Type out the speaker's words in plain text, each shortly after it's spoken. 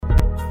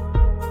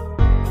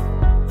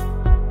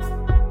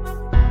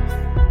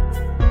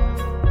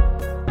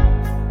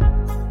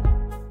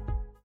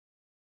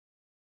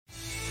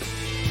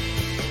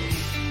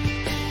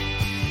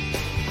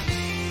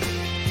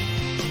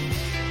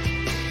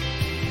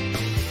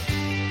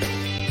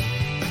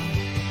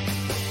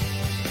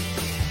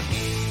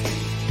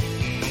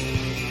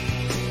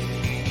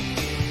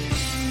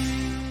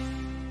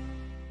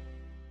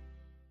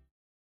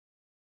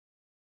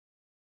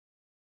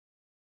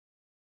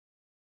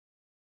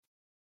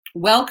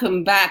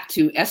Welcome back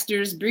to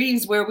Esther's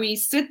Breeze, where we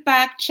sit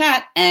back,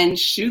 chat, and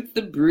shoot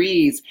the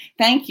breeze.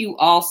 Thank you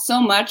all so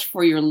much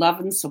for your love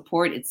and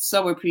support. It's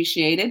so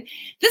appreciated.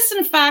 This,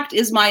 in fact,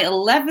 is my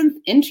 11th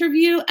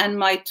interview and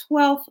my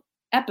 12th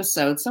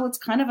episode, so it's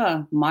kind of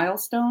a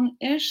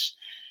milestone-ish.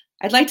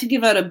 I'd like to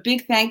give out a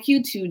big thank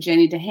you to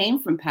Jenny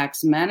DeHame from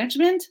Pax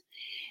Management,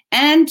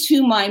 and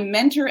to my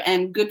mentor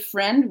and good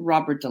friend,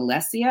 Robert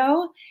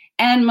D'Alessio,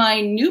 and my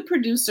new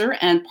producer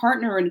and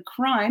partner in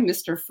crime,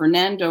 Mr.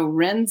 Fernando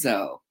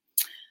Renzo.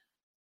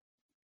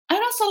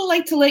 I'd also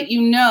like to let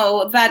you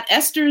know that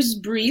Esther's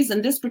Breeze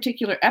in this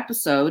particular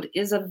episode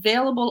is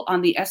available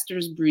on the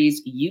Esther's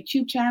Breeze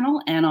YouTube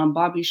channel and on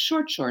Bobby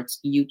Short Shorts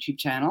YouTube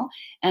channel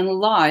and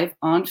live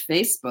on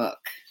Facebook.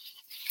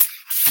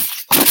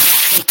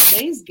 So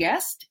today's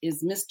guest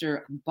is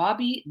Mr.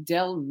 Bobby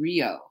Del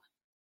Rio.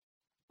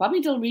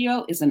 Bobby Del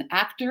Rio is an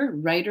actor,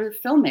 writer,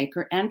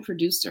 filmmaker, and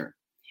producer.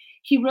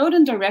 He wrote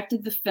and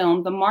directed the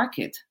film The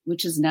Market,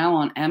 which is now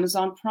on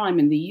Amazon Prime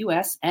in the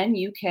US and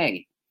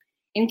UK.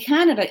 In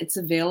Canada, it's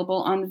available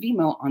on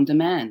Vimeo on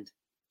demand.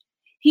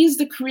 He is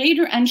the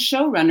creator and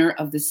showrunner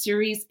of the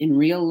series In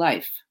Real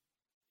Life,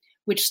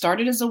 which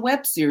started as a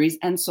web series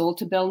and sold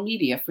to Bell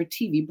Media for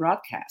TV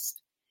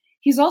broadcast.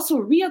 He's also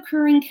a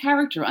reoccurring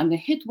character on the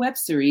hit web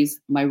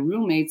series My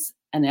Roommate's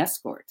an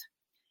Escort.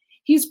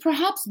 He's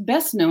perhaps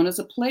best known as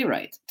a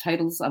playwright.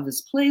 Titles of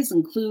his plays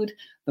include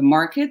The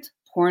Market,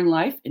 Porn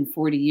Life in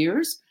 40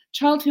 Years,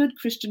 Childhood,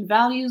 Christian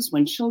Values,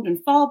 When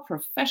Children Fall,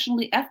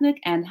 Professionally Ethnic,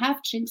 and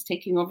Half Chinks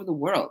Taking Over the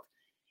World.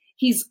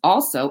 He's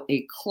also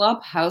a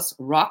Clubhouse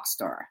rock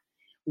star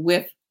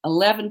with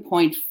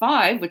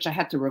 11.5, which I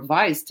had to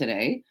revise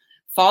today,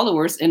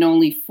 followers in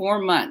only 4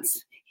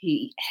 months.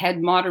 He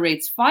head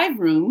moderates 5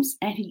 rooms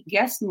and he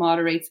guest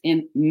moderates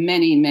in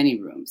many,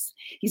 many rooms.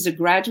 He's a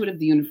graduate of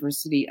the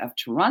University of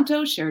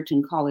Toronto,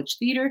 Sheraton College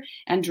Theatre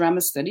and Drama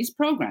Studies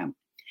program.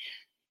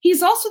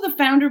 He's also the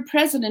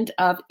founder-president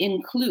of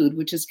Include,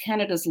 which is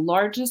Canada's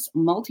largest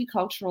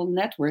multicultural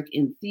network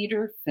in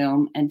theatre,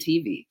 film, and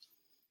TV.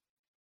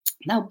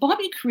 Now,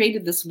 Bobby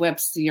created this web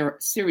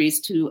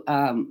series to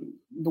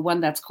the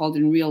one that's called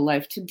In Real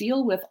Life to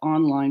deal with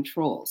online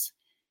trolls.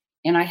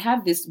 And I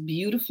have this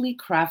beautifully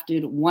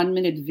crafted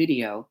 1-minute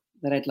video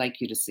that I'd like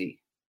you to see.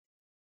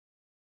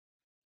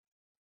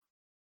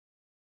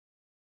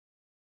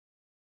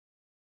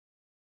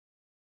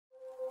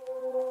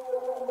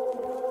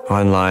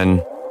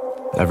 Online,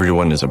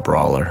 everyone is a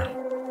brawler.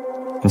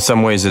 In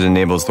some ways, it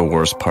enables the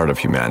worst part of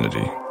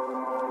humanity.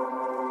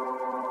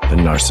 The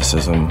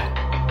narcissism,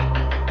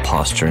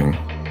 posturing,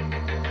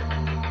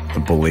 the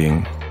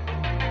bullying.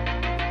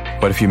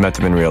 What if you met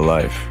them in real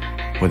life?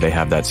 Would they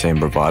have that same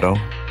bravado?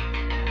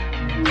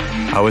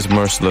 I was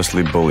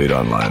mercilessly bullied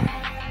online.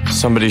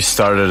 Somebody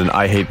started an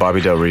I Hate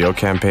Bobby Del Rio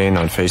campaign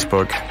on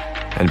Facebook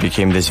and it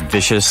became this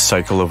vicious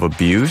cycle of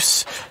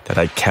abuse that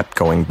I kept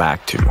going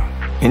back to.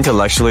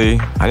 Intellectually,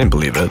 I didn't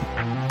believe it.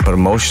 But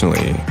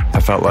emotionally,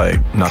 I felt like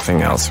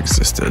nothing else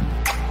existed.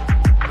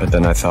 But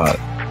then I thought,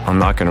 I'm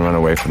not going to run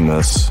away from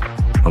this.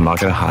 I'm not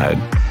going to hide.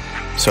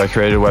 So I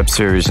created a web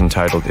series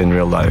entitled In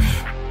Real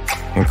Life,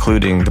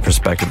 including the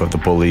perspective of the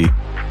bully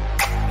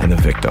and the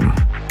victim.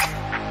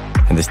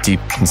 And this deep,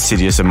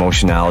 insidious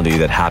emotionality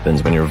that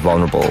happens when you're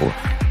vulnerable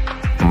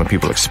and when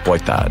people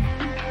exploit that.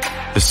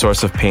 The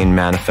source of pain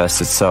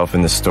manifests itself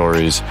in the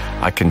stories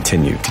I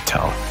continue to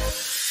tell.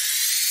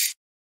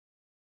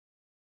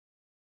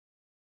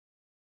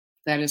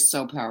 That is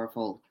so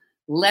powerful.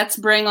 Let's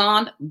bring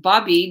on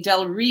Bobby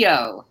Del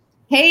Rio.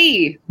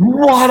 Hey.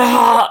 What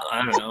up?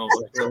 I don't know.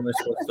 What am I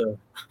supposed to...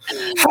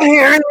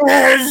 Here he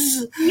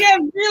is. Yeah,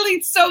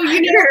 really. So,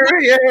 Here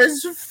he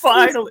is.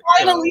 Finally.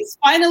 He's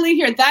finally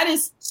here. That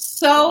is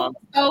so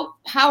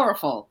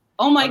powerful.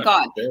 Oh my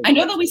God. I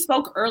know that we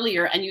spoke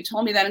earlier and you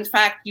told me that, in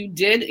fact, you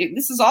did.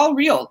 This is all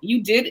real.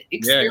 You did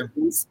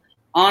experience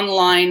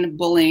online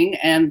bullying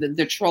and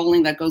the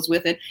trolling that goes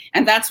with it.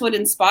 And that's what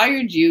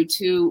inspired you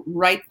to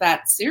write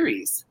that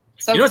series.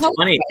 So you know what's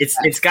funny?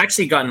 It's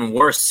actually gotten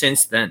worse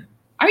since then.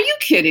 Are you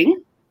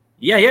kidding?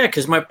 Yeah,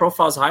 because my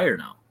profile's higher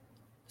now.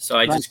 So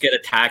I just get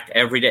attacked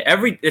every day.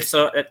 This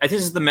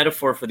is the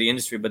metaphor for the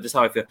industry, but this is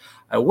how I feel.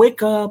 I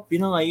wake up,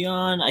 I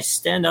yawn, I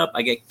stand up,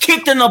 I get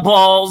kicked in the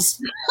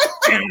balls,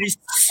 and I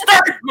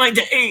start my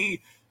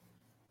day.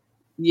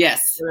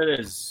 Yes. There it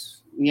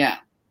is. Yeah.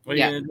 What are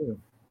you going to do?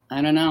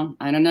 I don't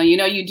know.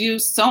 You do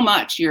so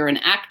much. You're an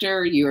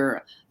actor,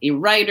 you're a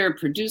writer,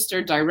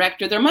 producer,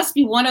 director. There must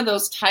be one of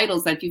those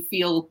titles that you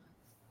feel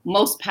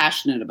most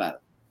passionate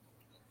about.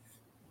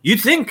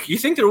 You'd think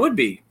there would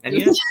be. And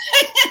yeah.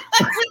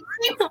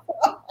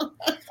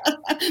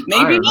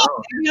 Maybe not.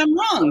 Maybe I'm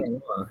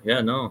wrong. Yeah,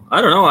 no. I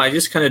don't know. I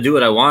just kind of do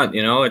what I want,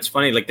 It's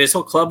funny. Like, this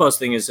whole Clubhouse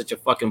thing is such a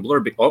fucking blur.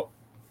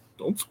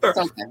 Don't swear.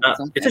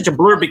 It's such a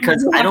blur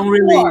because I don't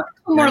really...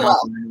 More love.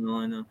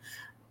 I know.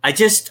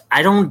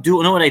 I don't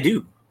know what I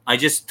do. I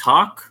just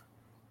talk,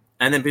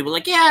 and then people are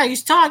like, yeah,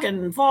 he's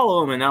talking,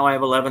 follow him. And now I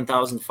have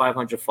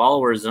 11,500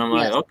 followers, and I'm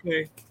like,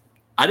 okay.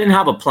 I didn't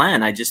have a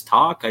plan. I just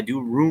talk. I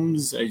do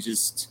rooms. I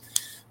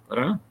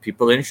don't know.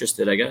 People are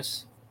interested, I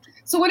guess.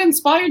 So what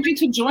inspired you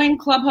to join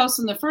Clubhouse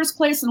in the first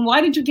place, and why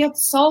did you get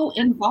so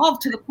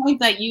involved to the point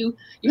that you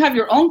have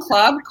your own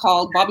club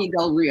called Bobby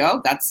Del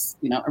Rio? That's,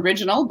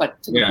 original,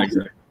 but to the point.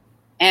 Exactly.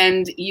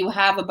 And you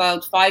have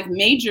about 5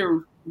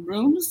 major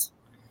rooms.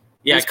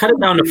 Yeah, I cut it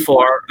down to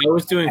 4. I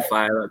was doing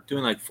 5. I'm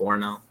doing like 4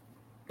 now.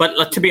 But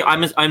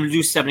I'm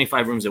do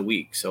 75 rooms a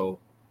week, so.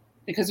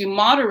 Because you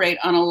moderate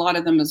on a lot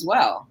of them as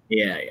well.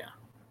 Yeah.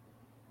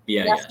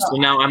 So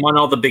now I'm on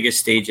all the biggest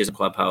stages of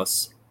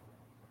Clubhouse.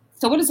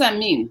 So what does that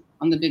mean,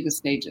 on the biggest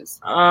stages?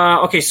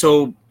 Okay,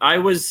 so I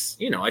was,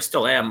 I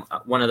still am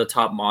one of the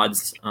top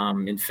mods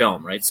in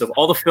film, right? So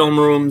all the film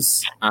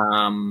rooms,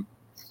 obviously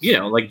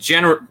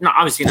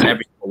not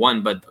every single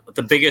one, but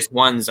the biggest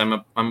ones,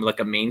 I'm like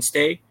a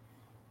mainstay,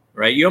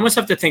 right? You almost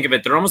have to think of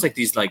it. They're almost like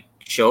these like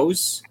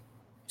shows.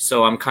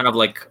 So I'm kind of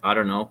like, I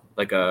don't know,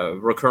 like a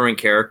recurring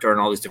character in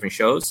all these different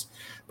shows.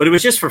 But it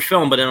was just for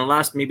film. But in the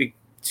last maybe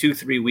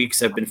 2-3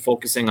 weeks, I've been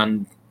focusing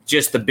on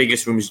just the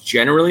biggest rooms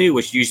generally,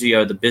 which usually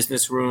are the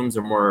business rooms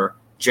or more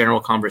general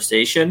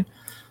conversation.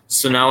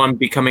 So now I'm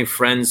becoming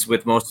friends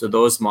with most of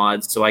those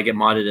mods. So I get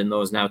modded in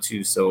those now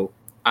too. So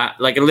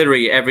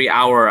literally every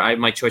hour I have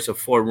my choice of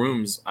 4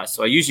 rooms.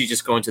 So I usually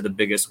just go into the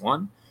biggest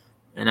one.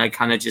 And I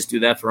kind of just do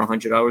that for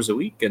 100 hours a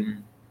week.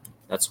 And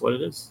that's what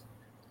it is.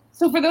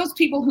 So for those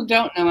people who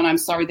don't know, and I'm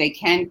sorry they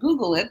can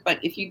Google it,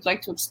 but if you'd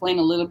like to explain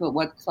a little bit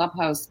what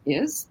Clubhouse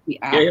is,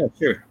 the app. Yeah,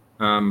 sure.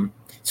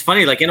 It's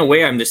funny, like in a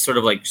way, I'm this sort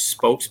of like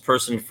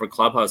spokesperson for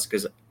Clubhouse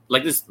because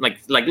like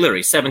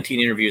literally 17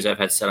 interviews I've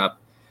had set up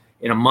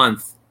in a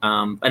month,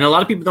 and a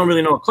lot of people don't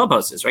really know what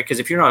Clubhouse is, right? Because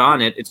if you're not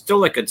on it, it's still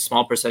like a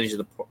small percentage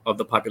of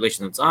the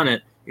population that's on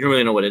it. You don't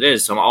really know what it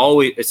is. So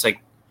it's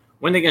like,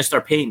 when are they going to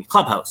start paying me?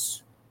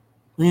 Clubhouse?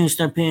 When are you going to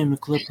start paying me,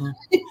 Clubhouse? When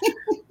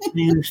are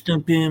you going to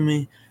start paying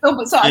me?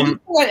 So I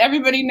just let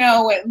everybody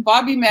know,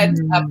 Bobby met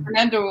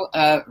Fernando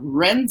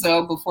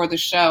Renzo before the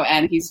show,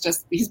 and he's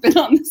been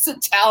on this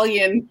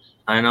Italian.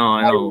 I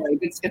know.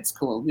 It's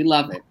cool. We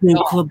love it. Hey,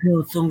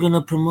 Clubhouse, I'm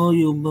gonna promote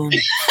you, but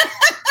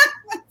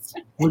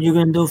what are you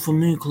gonna do for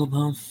me,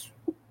 Clubhouse?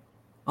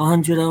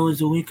 100 hours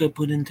a week I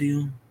put into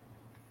you,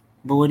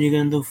 but what are you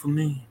gonna do for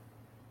me?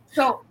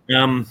 So I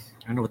don't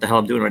know what the hell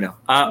I'm doing right now.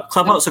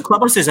 Clubhouse. So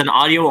Clubhouse is an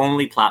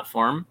audio-only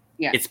platform.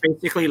 Yeah. It's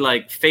basically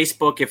like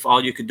Facebook if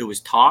all you could do is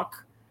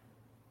talk.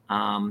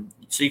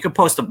 So you could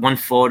post one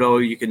photo,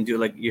 you can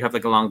do you have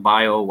like a long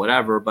bio,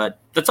 whatever, but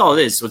that's all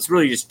it is. So it's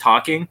really just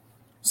talking.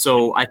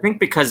 So I think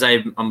because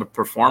I'm a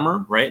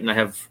performer, right? And I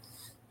have,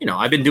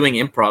 I've been doing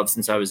improv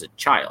since I was a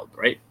child,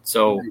 right?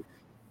 So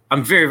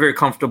I'm very, very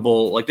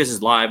comfortable. Like this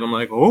is live. I'm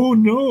like, oh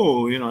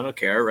no, I don't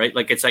care, right?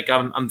 Like it's like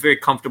I'm very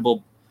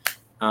comfortable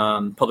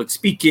public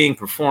speaking,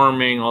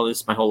 performing, all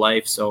this my whole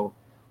life. So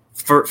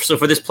for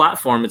this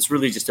platform, it's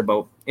really just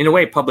about, in a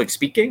way, public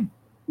speaking.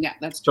 Yeah,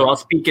 that's true. So I'll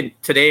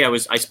speak today.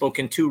 I spoke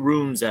in 2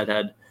 rooms that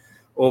had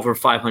over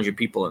 500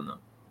 people in them.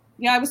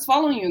 Yeah, I was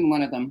following you in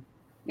one of them.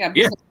 Yeah,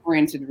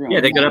 business-oriented room.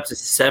 Yeah, they got up to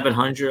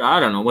 700. I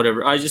don't know,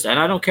 whatever. And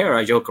I don't care.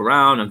 I joke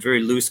around. I'm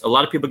very loose. A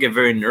lot of people get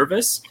very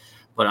nervous,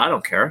 but I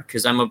don't care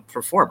because I'm a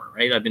performer,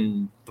 right? I've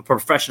been a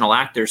professional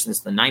actor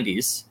since the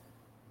 90s.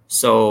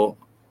 So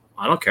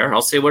I don't care.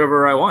 I'll say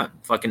whatever I want.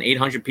 Fucking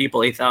 800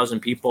 people, 8,000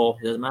 people.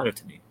 It doesn't matter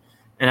to me.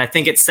 And I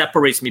think it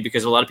separates me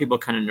because a lot of people are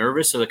kind of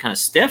nervous, so they're kind of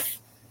stiff.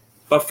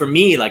 But for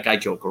me, like I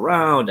joke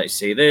around, I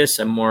say this,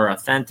 I'm more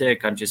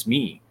authentic. I'm just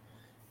me.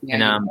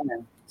 Yeah,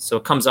 and so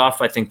it comes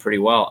off, I think, pretty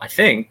well. I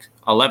think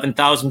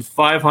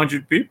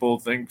 11,500 people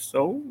think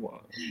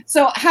so.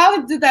 So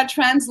how did that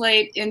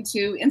translate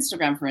into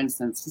Instagram, for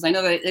instance? Because I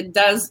know that it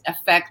does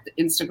affect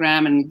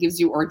Instagram and gives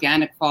you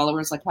organic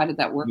followers. Like, how did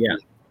that work?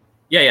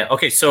 Yeah.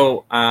 Okay,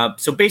 so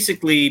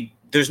basically,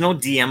 there's no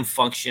DM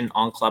function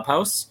on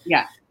Clubhouse.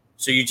 Yeah.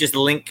 So you just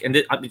link,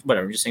 and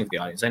whatever, I'm just saying for the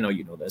audience. I know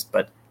you know this,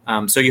 but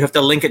so you have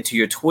to link it to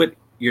your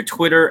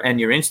Twitter and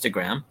your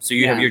Instagram. So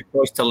you have your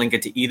choice to link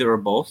it to either or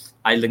both.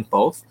 I link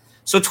both.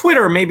 So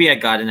Twitter, maybe I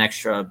got an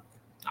extra,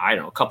 I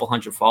don't know, a couple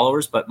hundred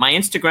followers. But my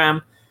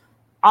Instagram,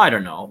 I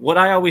don't know. What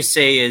I always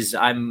say is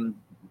I'm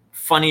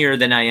funnier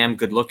than I am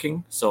good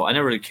looking. So I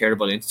never really cared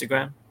about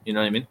Instagram. You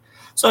know what I mean?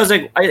 So I was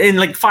like, in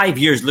like 5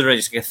 years, literally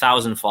just get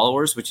 1,000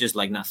 followers, which is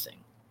like nothing.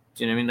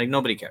 Do you know what I mean? Like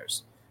nobody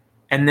cares.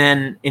 And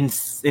then in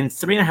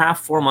 3.5,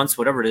 4 months,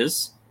 whatever it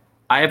is,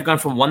 I have gone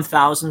from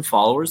 1,000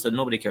 followers that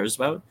nobody cares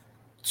about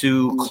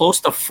to close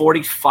to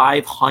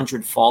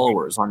 4,500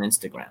 followers on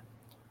Instagram.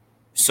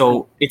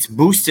 So it's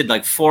boosted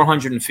like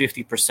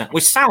 450%,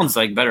 which sounds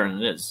like better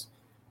than it is,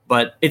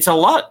 but it's a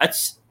lot.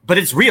 But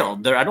it's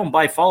real. I don't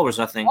buy followers,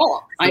 nothing.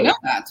 Oh, I know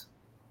that.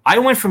 I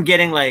went from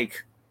getting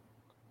like,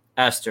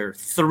 Esther,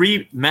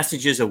 3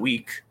 messages a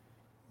week.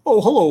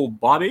 Oh, hello,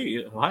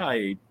 Bobby.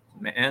 Hi,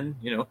 man.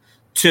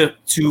 To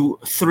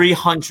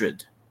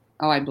 300.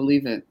 Oh, I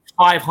believe it.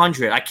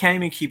 500. I can't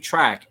even keep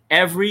track.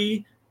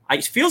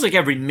 It feels like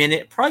every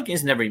minute. Probably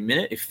isn't every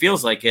minute. It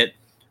feels like it.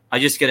 I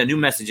just get a new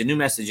message.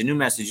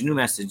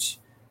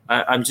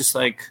 I'm just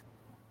like,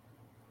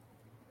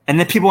 and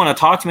then people want to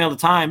talk to me all the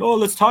time. Oh,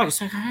 let's talk.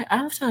 It's like, I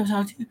don't have time to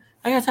talk to you.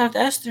 I got to talk to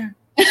Esther.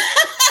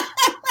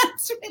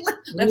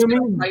 let's get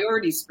our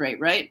priorities straight,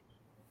 right?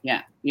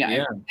 Yeah.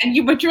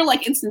 And but you're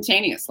like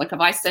instantaneous. Like if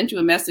I sent you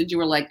a message, you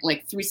were like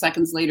 3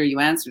 seconds later you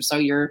answer. So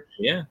you're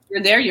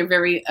there. You're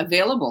very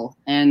available,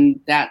 and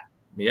that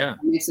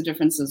makes a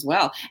difference as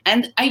well.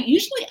 And I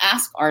usually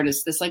ask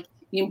artists this, like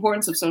the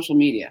importance of social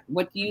media.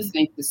 What do you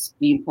think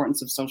the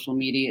importance of social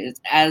media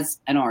is as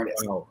an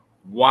artist?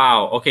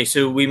 Wow. Okay,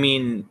 so we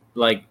mean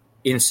like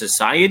in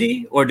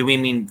society, or do we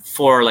mean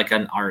for like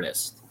an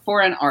artist?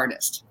 For an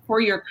artist, for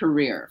your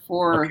career,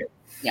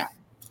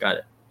 Got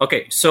it.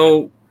 Okay,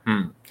 so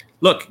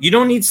look, you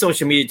don't need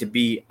social media to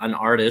be an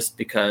artist,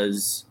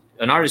 because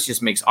an artist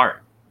just makes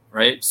art,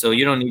 right? So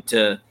you don't need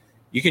to.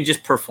 You can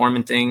just perform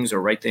in things, or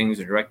write things,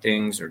 or direct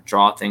things, or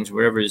draw things,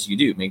 whatever it is you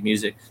do, make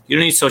music. You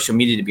don't need social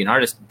media to be an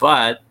artist.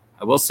 But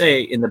I will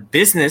say, in the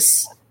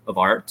business of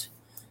art,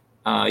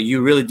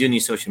 you really do need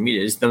social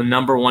media. It's the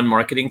number one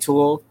marketing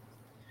tool.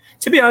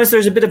 To be honest,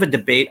 there's a bit of a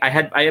debate. I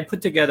had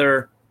put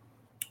together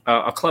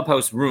a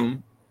Clubhouse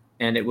room,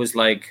 and it was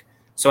like,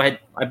 so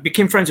I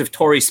became friends with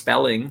Tori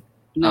Spelling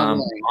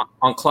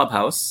on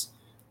Clubhouse.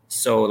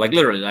 So like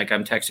literally, like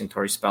I'm texting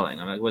Tori Spelling.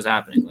 I'm like, what's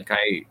happening? Like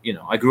I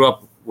grew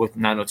up with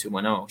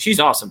 90210. She's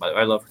awesome, by the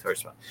way. I love Tori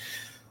Spelling.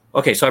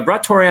 Okay, so I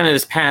brought Tori on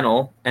this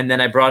panel, and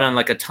then I brought on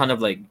like a ton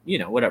of like,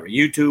 whatever,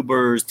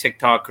 YouTubers,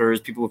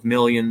 TikTokers, people with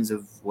millions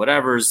of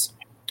whatevers.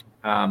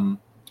 And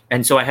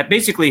so I had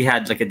basically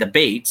had like a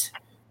debate,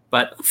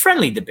 but a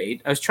friendly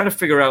debate. I was trying to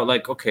figure out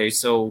like, okay,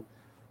 so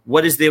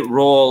what is the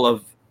role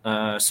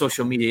of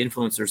social media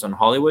influencers on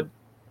Hollywood?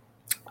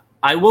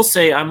 I will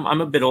say I'm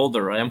a bit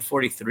older. Right? I'm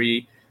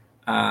 43.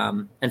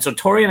 And so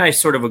Tori and I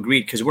sort of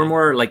agreed, because we're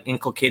more like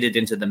inculcated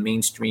into the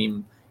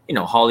mainstream,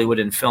 Hollywood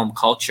and film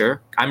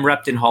culture. I'm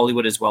repped in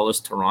Hollywood as well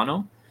as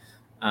Toronto.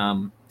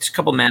 There's a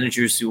couple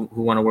managers who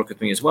want to work with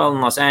me as well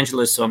in Los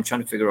Angeles. So I'm trying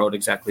to figure out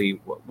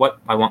exactly what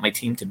I want my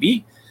team to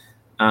be.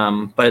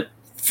 But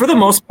for the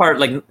most part,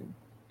 like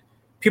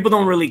people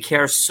don't really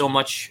care so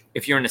much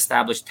if you're an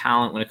established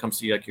talent when it comes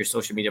to like your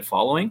social media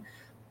following.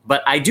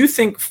 But I do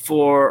think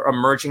for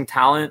emerging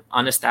talent,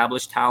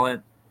 unestablished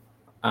talent,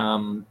 they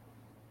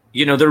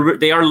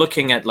are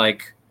looking at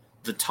like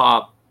the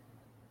top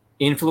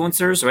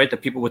influencers, right? The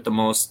people with the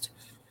most,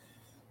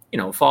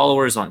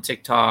 followers on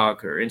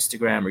TikTok or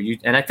Instagram or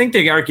YouTube. And I think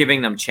they are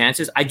giving them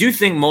chances. I do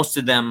think most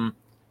of them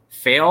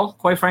fail,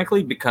 quite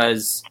frankly,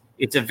 because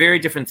it's a very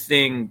different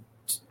thing.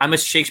 I'm a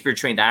Shakespeare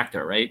trained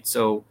actor, right?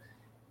 So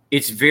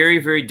it's very,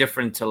 very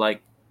different to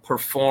like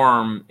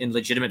perform in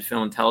legitimate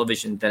film and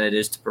television than it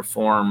is to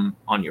perform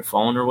on your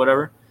phone or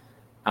whatever.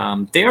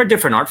 They are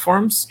different art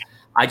forms.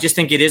 I just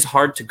think it is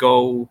hard to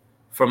go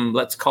from,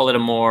 let's call it a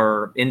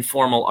more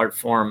informal art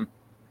form,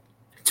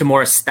 to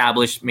more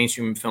established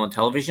mainstream film and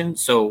television.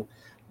 So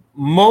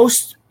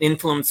most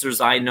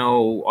influencers I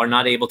know are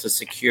not able to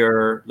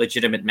secure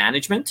legitimate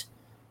management,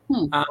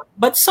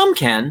 but some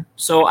can.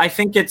 So I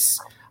think it's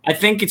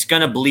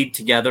going to bleed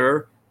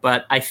together.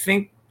 But I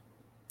think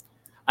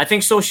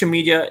social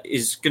media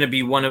is going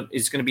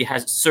to be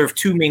has served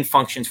two main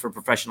functions for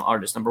professional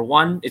artists. Number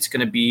one, it's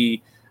going to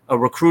be a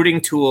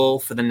recruiting tool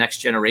for the next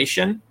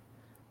generation.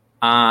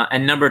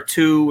 And number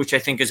two, which I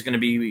think is going to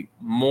be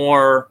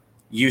more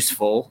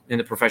useful in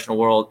the professional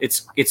world,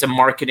 it's a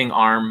marketing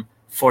arm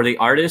for the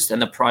artist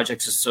and the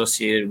projects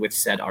associated with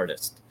said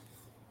artist.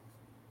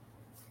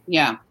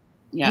 Yeah.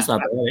 That's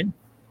not bad, right?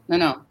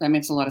 No, that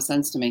makes a lot of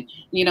sense to me.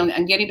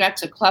 And getting back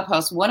to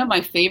Clubhouse, one of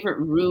my favorite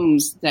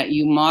rooms that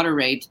you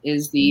moderate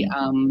is the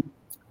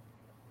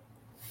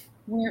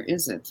where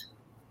is it?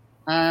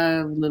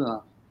 But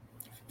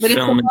it's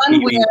the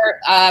one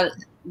where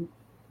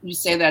you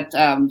say that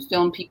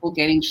film people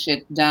getting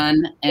shit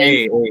done. And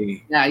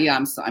hey. Yeah.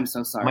 I'm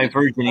so sorry. My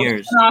virgin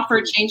ears. An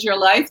offer change your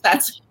life.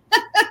 That's.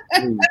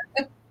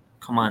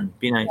 Come on,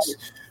 be nice.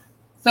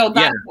 So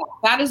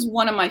that is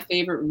one of my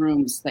favorite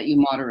rooms that you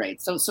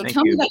moderate. So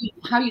tell me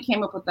how you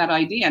came up with that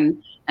idea,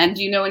 and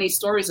do you know any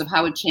stories of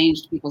how it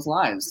changed people's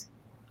lives?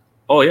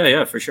 Oh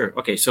yeah, for sure.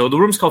 Okay, so the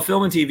room's called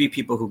Film and TV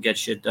People Who Get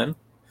Shit Done.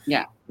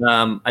 Yeah.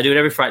 I do it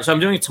every Friday. So I'm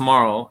doing it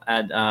tomorrow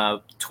at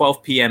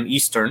 12 p.m.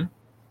 Eastern.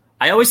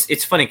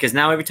 It's funny because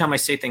now every time I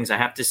say things, I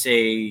have to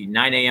say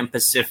 9 a.m.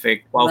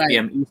 Pacific, 12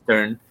 p.m.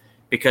 Eastern,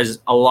 because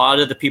a lot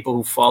of the people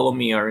who follow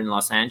me are in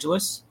Los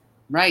Angeles.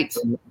 Right.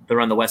 So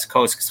they're on the West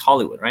Coast because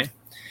Hollywood, right?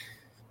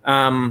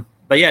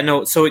 But yeah,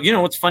 no. So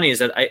what's funny is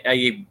that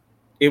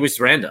it was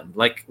random.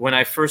 Like when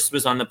I first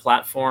was on the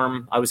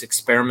platform, I was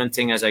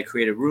experimenting as I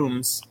created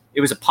rooms. It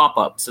was a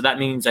pop-up, so that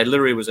means I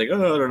literally was like, I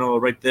don't know, I'll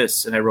write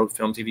this, and I wrote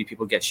Film TV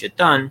People Get Shit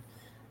Done,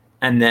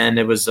 and then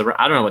it was I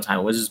don't know what time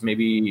it was,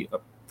 maybe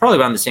probably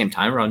around the same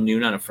time, around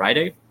noon on a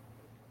Friday,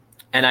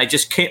 and I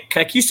used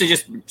to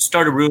just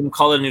start a room,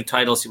 call it a new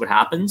title, see what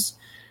happens,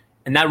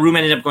 and that room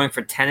ended up going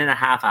for 10 and a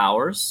half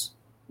hours.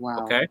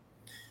 Wow. Okay,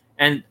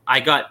 and I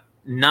got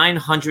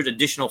 900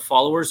 additional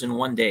followers in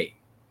one day,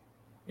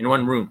 in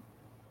one room.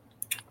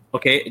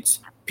 Okay, it's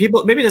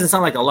people. Maybe it doesn't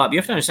sound like a lot, but you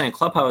have to understand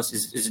Clubhouse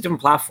is a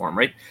different platform,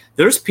 right?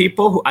 There's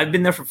people who I've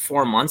been there for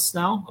 4 months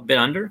now, a bit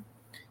under.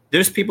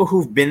 There's people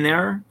who've been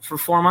there for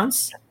 4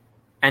 months,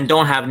 and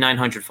don't have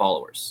 900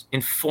 followers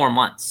in 4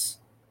 months.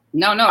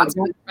 No, it's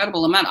an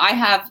incredible amount. I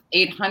have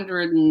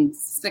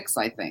 806,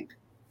 I think.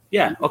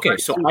 Yeah. Okay.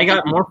 So I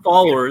got more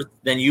followers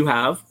than you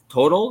have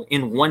total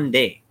in 1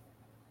 day.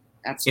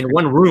 That's in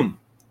one room.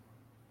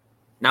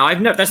 Now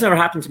that's never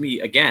happened to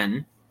me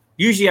again.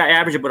 Usually I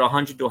average about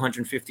 100 to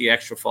 150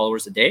 extra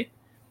followers a day.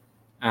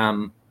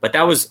 But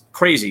that was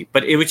crazy.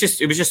 But it was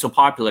just so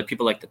popular.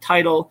 People liked the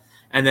title,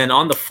 and then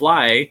on the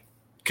fly,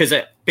 because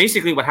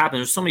basically what happened,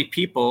 there's so many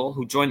people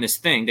who joined this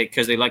thing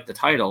because they liked the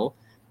title.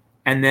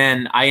 And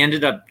then I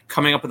ended up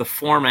coming up with a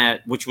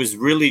format which was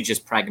really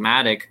just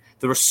pragmatic.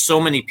 There were so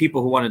many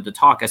people who wanted to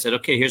talk. I said,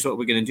 okay, here's what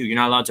we're going to do. You're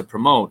not allowed to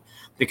promote,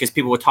 because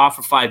people would talk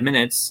for 5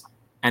 minutes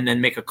and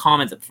then make a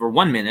comment for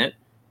 1 minute.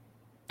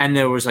 And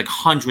there was like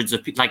hundreds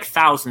of people, like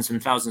thousands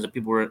and thousands of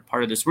people were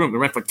part of this room. We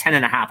went for 10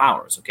 and a half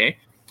hours. Okay.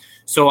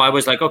 So I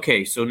was like,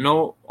 okay, so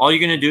no, all you're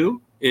going to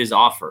do is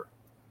offer.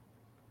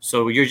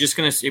 So you're just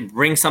going to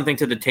bring something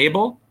to the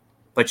table,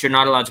 but you're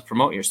not allowed to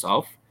promote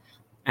yourself.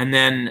 And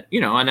then,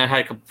 and I had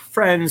a couple of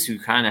friends who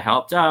kind of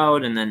helped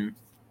out, and then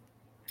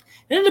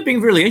it ended up being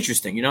really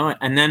interesting,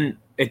 and then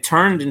it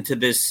turned into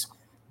this,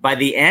 by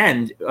the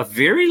end, a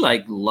very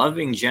like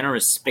loving,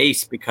 generous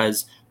space,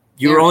 because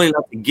you're only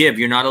allowed to give,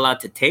 you're not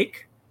allowed to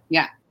take.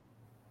 Yeah.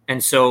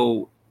 And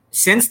so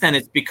since then,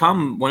 it's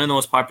become one of the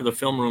most popular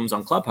film rooms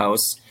on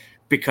Clubhouse,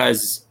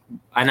 because,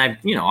 and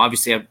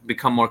obviously I've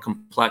become more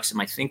complex in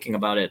my thinking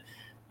about it.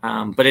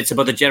 But it's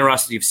about the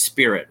generosity of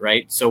spirit,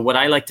 right? So what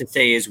I like to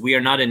say is, we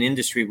are not an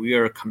industry, we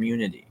are a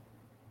community.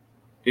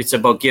 It's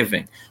about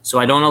giving. So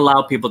I don't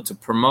allow people to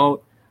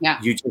promote. Yeah.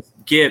 You just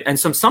give. And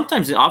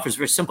sometimes the offer is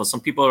very simple. Some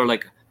people are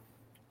like,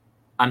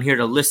 I'm here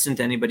to listen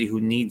to anybody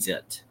who needs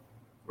it,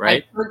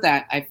 right? I've heard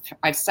that.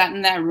 I've sat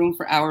in that room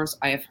for hours.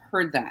 I have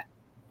heard that.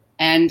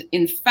 And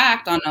in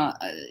fact, on a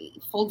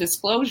full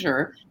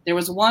disclosure, there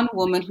was one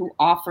woman who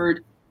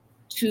offered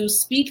to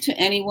speak to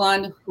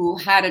anyone who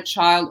had a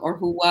child or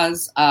who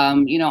was,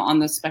 on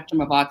the spectrum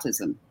of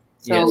autism.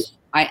 So yes.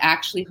 I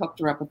actually hooked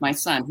her up with my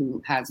son,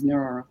 who has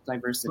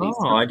neurodiversity.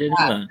 Oh, I didn't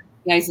know that.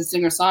 Yeah, he's a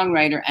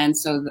singer-songwriter, and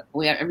so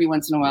every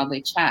once in a while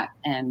they chat.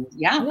 And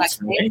that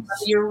came from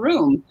your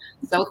room.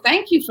 So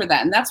thank you for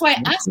that. And that's why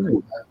I asked you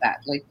about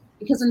that,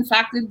 because in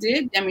fact it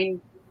did. I mean,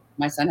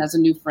 my son has a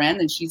new friend,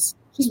 and she's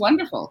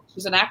wonderful.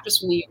 She's an actress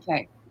from the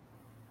UK.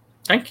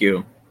 Thank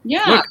you.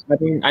 Yeah.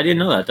 Look, I didn't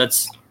know that.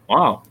 That's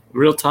wow.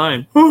 Real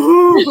time.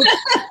 No,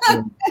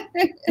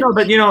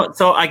 but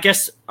so I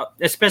guess,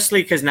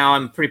 especially because now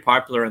I'm pretty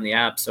popular on the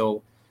app,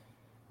 so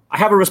I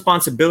have a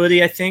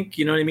responsibility, I think,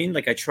 you know what I mean?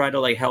 Like, I try to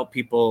help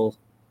people.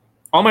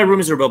 All my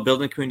rooms are about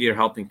building community or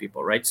helping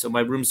people, right? So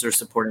my rooms are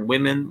supporting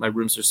women, my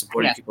rooms are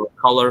supporting people of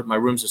color, my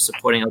rooms are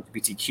supporting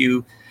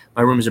LGBTQ,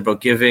 my rooms are about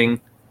giving.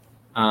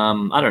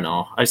 I don't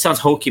know. It sounds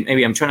hokey.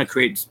 Maybe I'm trying to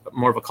create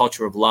more of a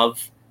culture of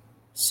love.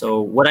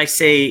 So what I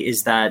say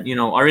is that,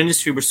 our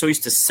industry, we're so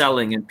used to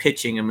selling and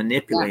pitching and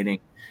manipulating,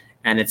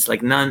 and it's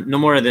like no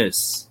more of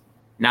this.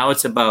 Now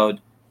it's about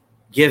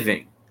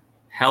giving,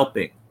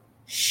 helping,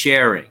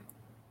 sharing.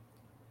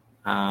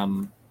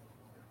 And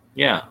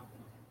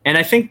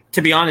I think,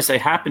 to be honest,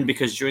 it happened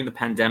because during the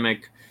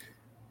pandemic,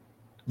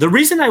 the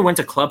reason I went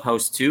to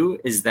Clubhouse too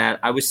is that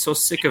I was so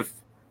sick of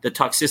the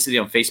toxicity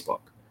on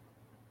Facebook.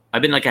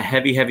 I've been like a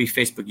heavy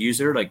Facebook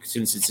user,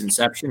 since its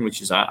inception,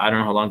 which is, I don't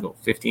know how long ago,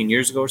 15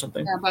 years ago or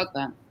something. Yeah, about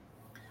that.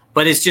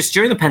 But it's just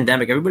during the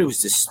pandemic, everybody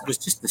was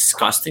just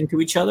disgusting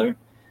to each other,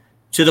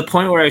 to the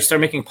point where I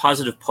started making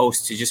positive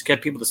posts to just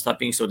get people to stop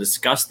being so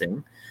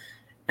disgusting.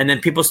 And then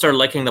people started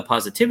liking the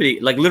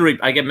positivity. Like, literally,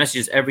 I get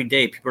messages every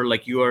day. People are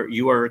like,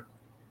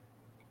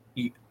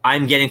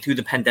 I'm getting through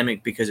the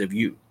pandemic because of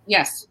you.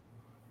 Yes.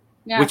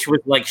 Yeah. Which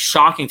was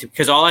shocking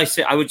because all I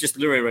said, I would just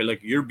literally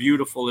write you're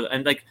beautiful.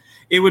 And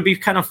it would be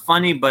kind of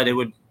funny, but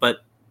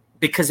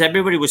because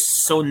everybody was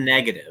so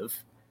negative,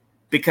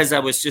 because I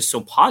was just so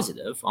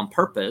positive on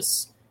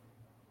purpose,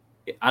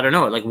 I don't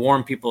know, it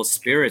warmed people's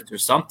spirits or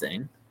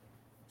something.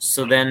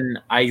 So then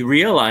I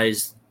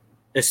realized,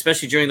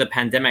 especially during the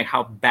pandemic,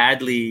 how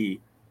badly,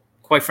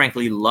 quite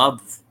frankly,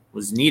 love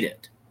was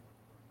needed.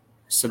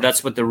 So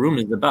that's what the room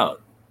is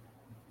about.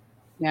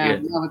 Yeah,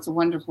 no, it's a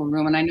wonderful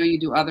room. And I know you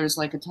do others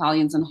like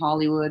Italians in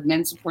Hollywood,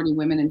 Men Supporting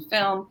Women in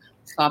Film,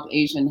 Stop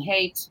Asian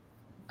Hate,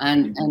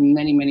 and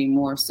many, many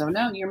more. So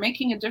no, you're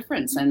making a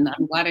difference. And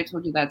I'm glad I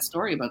told you that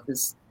story about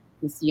this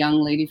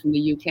young lady from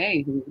the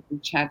UK who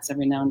chats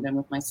every now and then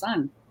with my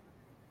son.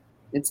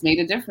 It's made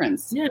a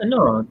difference. Yeah,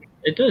 no,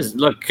 it does.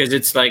 Look, because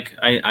it's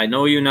I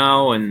know you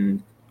now,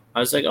 and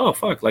I was like, oh,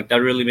 fuck, that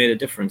really made a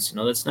difference.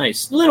 That's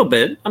nice. A little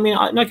bit. I mean,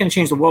 I'm not going to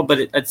change the world, but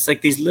it's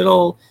these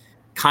little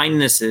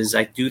kindnesses,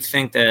 I do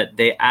think that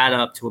they add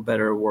up to a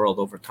better world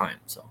over time.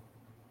 So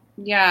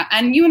yeah,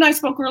 and you and I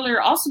spoke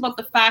earlier also about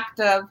the fact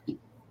of,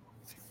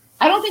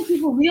 I don't think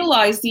people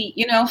realize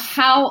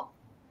how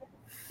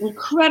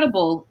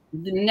incredible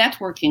the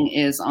networking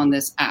is on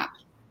this app.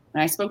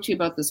 and I spoke to you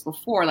about this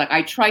before, like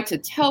I try to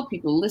tell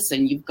people,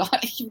 listen, you've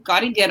got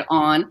to get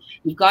on,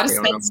 you've got to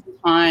spend some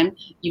time,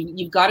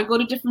 you've got to go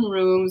to different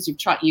rooms, you've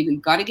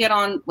got to get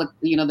on what,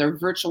 their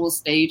virtual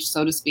stage,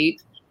 so to speak,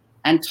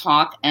 and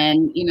talk,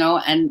 and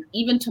and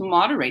even to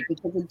moderate,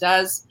 because it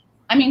does.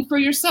 I mean, for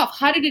yourself,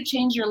 how did it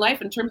change your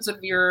life in terms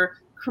of your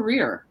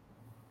career?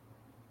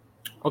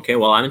 Okay,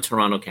 well, I'm in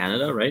Toronto,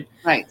 Canada, right?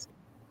 Right.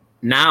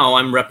 Now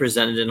I'm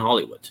represented in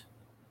Hollywood,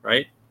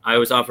 right? I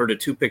was offered a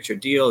 2-picture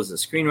deal as a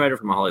screenwriter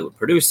from a Hollywood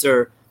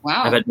producer.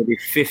 Wow. I've had maybe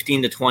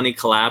 15 to 20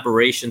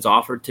 collaborations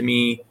offered to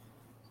me.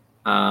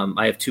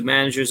 I have 2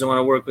 managers that want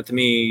to work with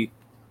me.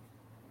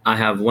 I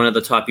have one of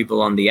the top people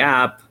on the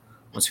app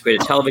wants to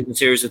create a television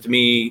series with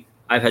me.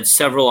 I've had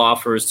several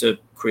offers to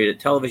create a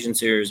television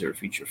series or a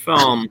feature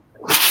film.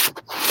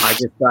 I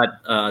just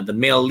got the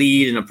male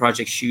lead in a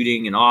project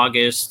shooting in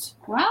August.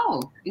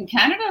 Wow. In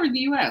Canada or the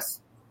U.S.?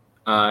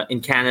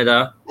 In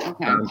Canada,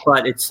 okay.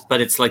 But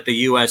it's like the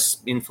U.S.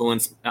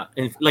 influence,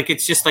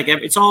 it's just like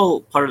it's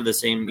all part of the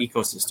same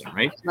ecosystem,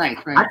 right? Right.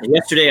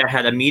 Yesterday, I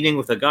had a meeting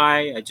with a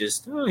guy.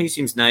 He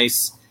seems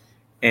nice,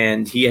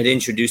 and he had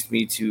introduced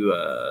me to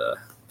a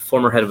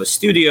former head of a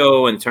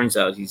studio, and turns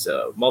out he's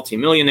a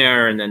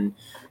multimillionaire. And then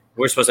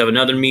we're supposed to have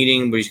another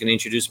meeting where he's going to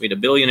introduce me to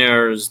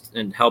billionaires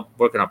and help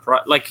work on a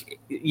like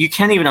you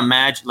can't even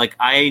imagine. Like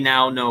I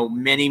now know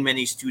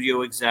many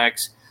studio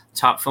execs,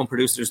 top film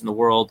producers in the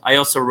world. I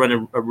also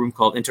run a room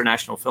called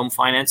International Film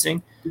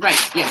Financing. Right.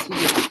 Yes,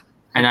 you do.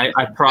 And I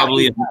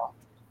probably have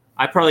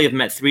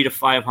met 300 to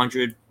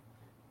 500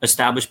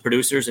 established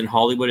producers in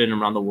Hollywood and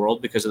around the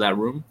world because of that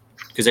room,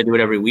 because I do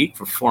it every week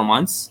for 4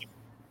 months.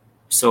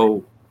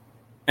 So,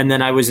 and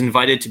then I was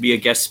invited to be a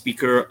guest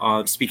speaker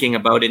speaking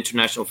about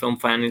international film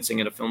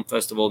financing at a film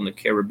festival in the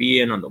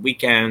Caribbean on the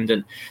weekend.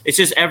 And it's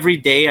just every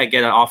day I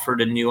get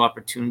offered a new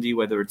opportunity,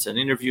 whether it's an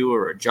interview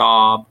or a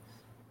job.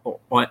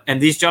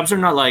 And these jobs are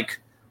not like,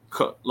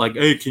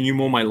 hey, can you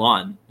mow my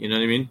lawn? You know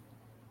what I mean?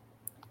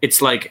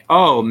 It's like,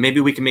 oh,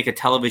 maybe we can make a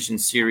television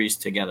series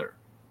together,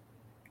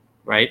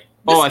 right?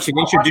 I should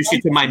introduce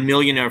you to my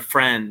millionaire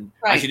friend.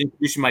 Right. I should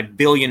introduce you to my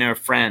billionaire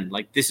friend.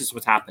 Like, this is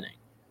what's happening.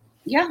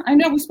 Yeah, I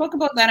know. We spoke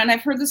about that, and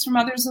I've heard this from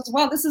others as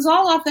well. This is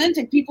all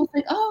authentic. People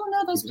think, oh,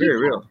 no, those people are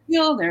real.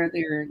 They're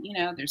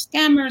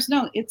scammers.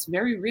 No, it's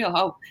very real.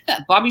 Oh,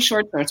 Bobby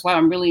Short Shorts. Wow,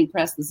 I'm really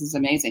impressed. This is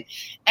amazing.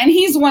 And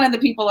he's one of the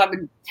people I've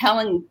been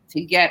telling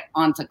to get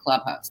onto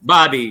Clubhouse.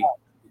 Bobby.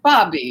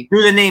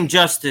 Do the name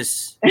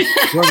justice.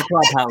 Go to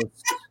Clubhouse.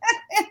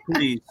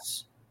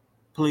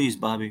 Please,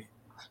 Bobby.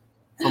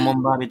 From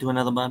one Bobby to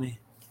another Bobby.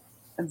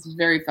 That's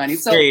very funny.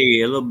 So,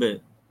 hey, a little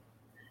bit.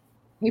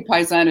 Hey,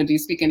 Paisano, do you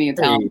speak any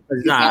Italian?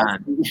 Hey,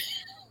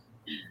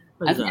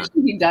 Paisano.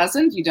 He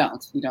doesn't? You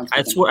don't?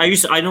 I swear,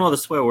 I know all the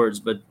swear words,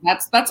 but...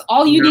 That's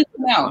all you need to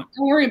know.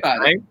 Don't worry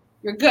about it.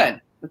 You're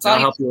good. That's all. I'll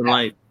help you in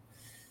life.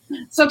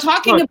 So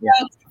talking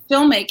about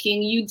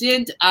filmmaking, you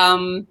did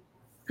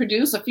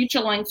produce a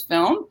feature-length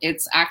film.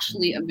 It's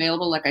actually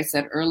available, like I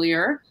said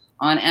earlier,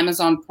 on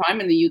Amazon Prime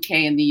in the UK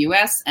and the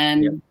US.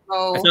 And it's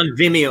on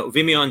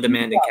Vimeo on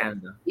demand in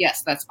Canada.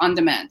 Yes, that's on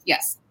demand.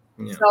 Yes.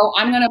 Yeah. So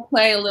I'm going to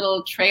play a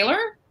little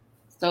trailer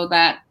so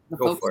that the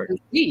Go folks can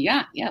see.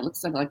 Yeah, it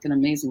looks like an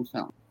amazing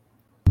film.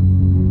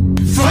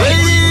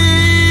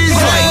 Ladies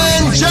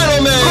and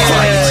gentlemen,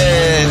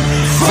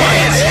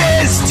 it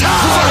is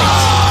time!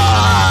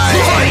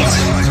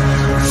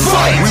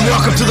 Fight! We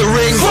welcome to the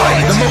ring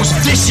the most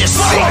vicious,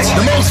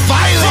 the most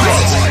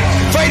violent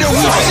fighter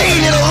we've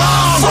seen in a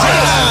long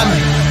time!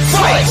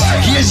 Fight!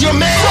 He is your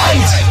man!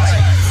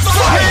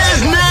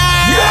 His name!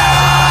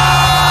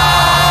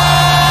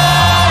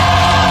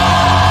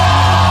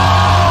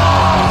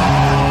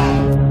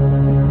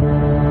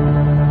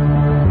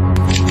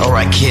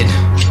 Alright, kid,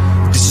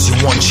 this is your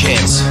one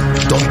chance.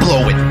 Don't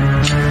blow it.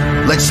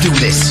 Let's do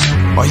this.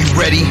 Are you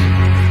ready?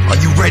 Are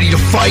you ready to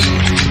fight?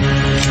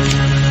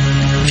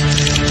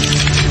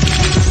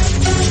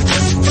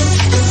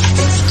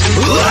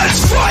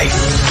 Let's fight!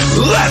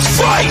 Let's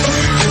fight!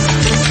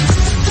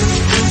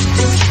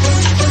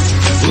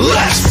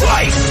 Let's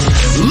fight!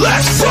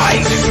 Let's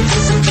fight!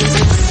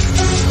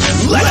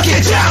 Let's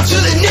get down to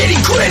the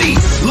nitty-gritty!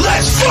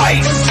 Let's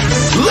fight!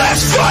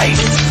 Let's fight!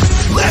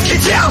 Let's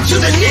get down to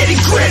the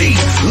nitty-gritty!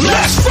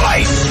 Let's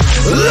fight!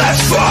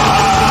 Let's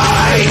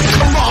fight!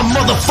 Come on,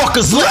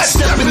 motherfuckers, let's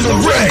step in the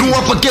ring! Go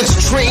up against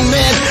a trained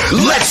man,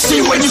 let's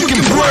see what you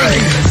can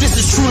bring! This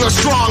is true and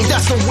strong,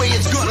 that's the way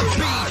it's gonna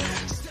be!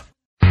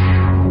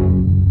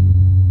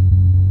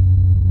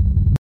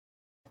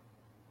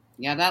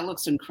 Yeah, that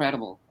looks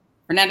incredible.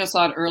 Fernando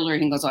saw it earlier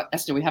and he goes,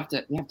 Esther, we have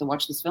to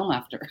watch this film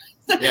after.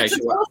 Yeah,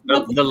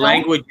 the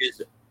language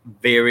is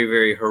very,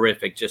 very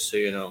horrific, just so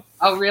you know.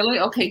 Oh, really?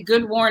 Okay,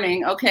 good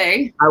warning.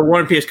 Okay. I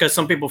warn people because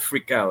some people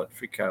freak out.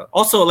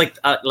 Also, like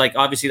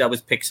obviously that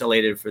was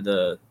pixelated for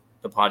the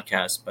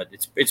podcast, but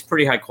it's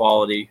pretty high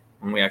quality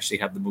when we actually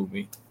have the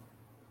movie.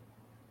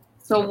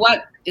 So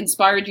what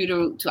inspired you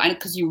to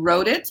because you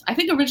wrote it? I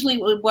think originally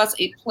it was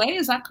a play.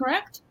 Is that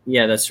correct?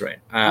 Yeah, that's right.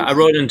 I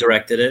wrote and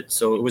directed it.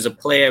 So it was a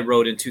play I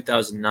wrote in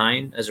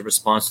 2009 as a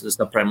response to the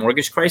subprime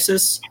mortgage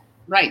crisis.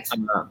 Right.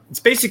 It's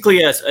basically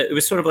it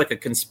was sort of like a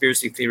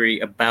conspiracy theory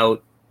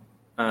about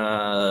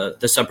the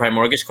subprime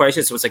mortgage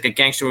crisis. So it's like a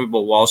gangster movie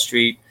about Wall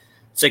Street.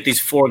 It's like these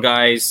four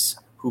guys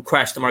who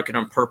crashed the market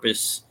on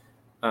purpose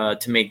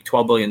to make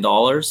 $12 billion.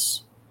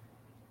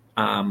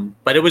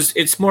 But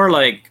it's more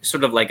like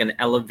sort of like an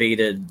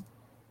elevated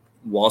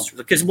Wall Street,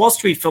 because Wall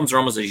Street films are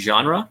almost a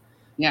genre.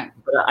 Yeah.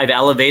 But I've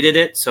elevated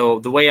it. So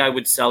the way I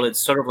would sell it,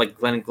 sort of like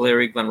Glenn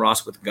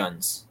Ross with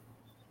guns.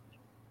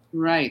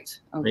 Right.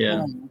 Okay.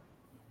 Yeah.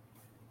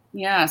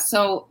 Yeah.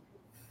 So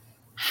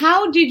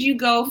how did you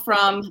go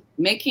from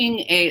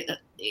making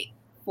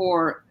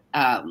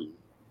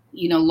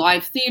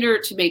live theater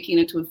to making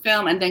it into a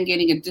film and then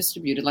getting it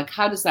distributed? Like,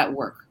 how does that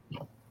work?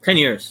 10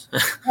 years.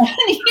 10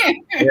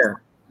 years.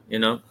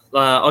 Yeah.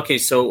 Okay.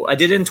 So I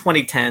did it in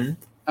 2010.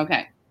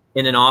 Okay.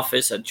 In an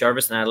office at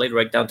Jarvis and Adelaide,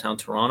 right downtown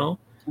Toronto.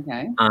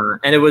 Okay.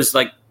 And it was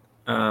like,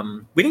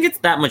 we didn't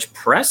get that much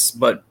press,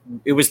 but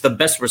it was the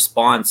best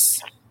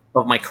response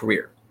of my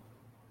career.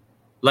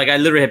 Like, I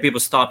literally had people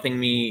stopping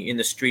me in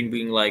the street and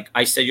being like,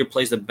 I said your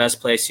play's the best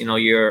play I've seen all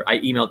year. I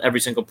emailed every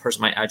single person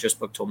my address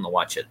book, told them to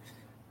watch it.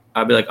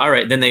 I'd be like, all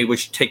right. Then they would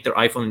take their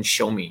iPhone and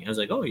show me. I was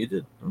like, oh, you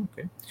did? Oh,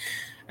 okay.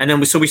 And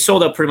then we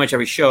sold out pretty much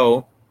every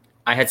show.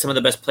 I had some of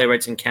the best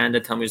playwrights in Canada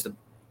tell me it was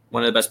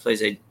one of the best plays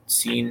they'd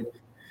seen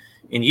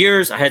in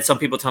years. I had some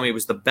people tell me it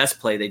was the best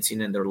play they'd seen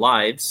in their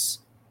lives.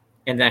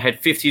 And then I had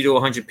 50 to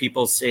 100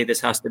 people say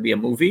this has to be a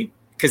movie.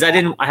 Because I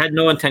had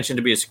no intention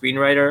to be a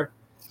screenwriter.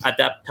 At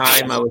that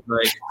time, I was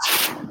like,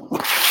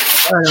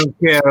 I don't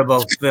care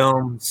about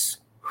films.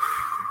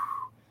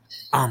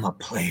 I'm a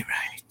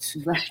playwright.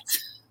 Right.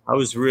 I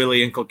was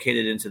really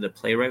inculcated into the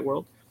playwright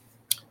world.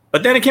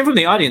 But then it came from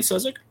the audience. So I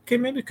was like, okay,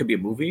 maybe it could be a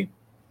movie.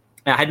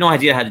 I had no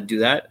idea how to do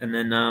that. And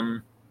then,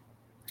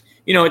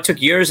 it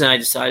took years, and I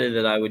decided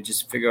that I would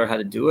just figure out how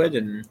to do it.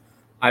 And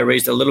I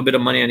raised a little bit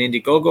of money on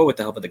Indiegogo with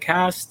the help of the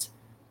cast.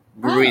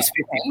 We raised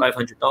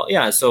 $5,500.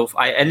 Yeah, so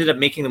I ended up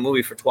making the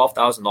movie for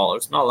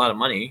 $12,000. Not a lot of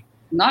money.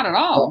 Not at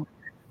all.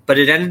 But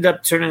it ended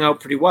up turning out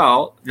pretty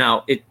well.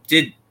 Now, it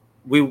did.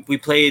 We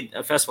played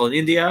a festival in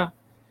India.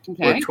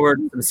 Okay. We toured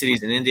some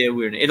cities in India.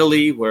 We were in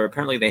Italy, where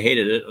apparently they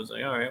hated it. I was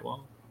like, all right,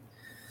 well,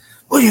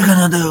 what are you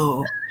going to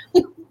do?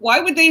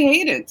 Why would they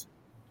hate it?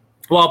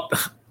 Well,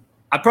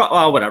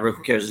 whatever.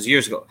 Who cares? It was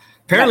years ago.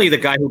 Apparently, the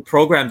guy who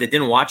programmed it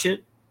didn't watch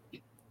it.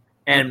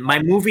 And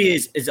my movie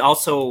is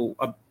also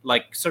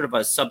sort of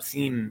a sub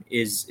theme.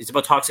 It's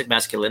about toxic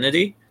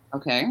masculinity.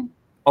 Okay.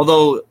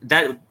 Although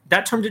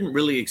that term didn't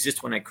really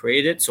exist when I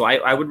created it, so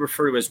I would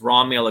refer to it as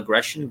raw male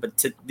aggression.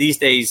 But these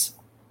days,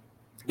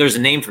 there's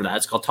a name for that.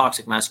 It's called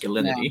toxic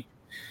masculinity,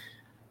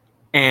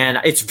 and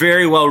it's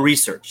very well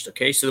researched.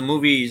 Okay, so the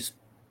movies,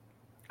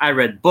 I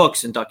read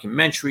books and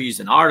documentaries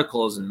and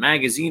articles and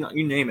magazine,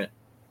 you name it.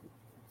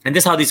 And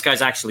this is how these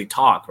guys actually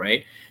talk,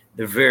 right?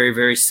 They're very,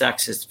 very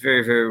sexist,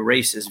 very, very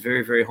racist,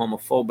 very, very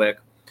homophobic.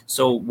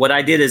 So what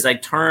I did is I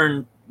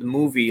turned the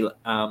movie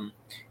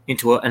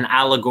into an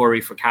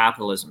allegory for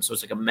capitalism. So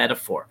it's like a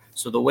metaphor.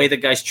 So the way the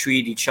guys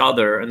treat each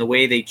other and the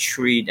way they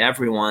treat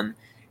everyone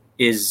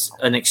is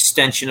an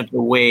extension of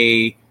the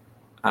way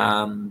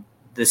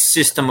the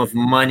system of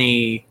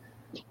money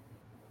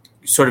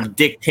sort of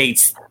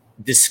dictates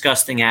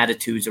disgusting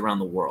attitudes around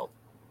the world.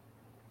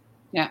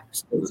 Yeah,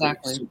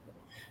 exactly. So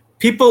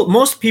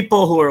most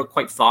people who are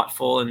quite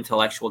thoughtful and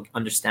intellectual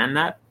understand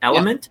that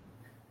element. Yeah.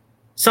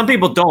 Some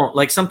people don't.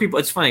 Like some people,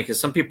 it's funny because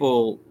some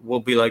people will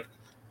be like,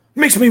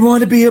 makes me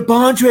want to be a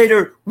bond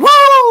trader.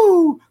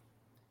 Woo!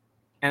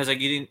 And I was like,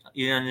 you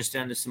didn't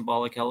understand the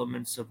symbolic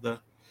elements of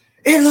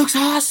it looks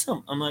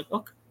awesome. I'm like,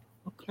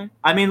 okay.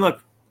 I mean,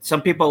 look,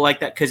 some people like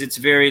that because it's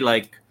very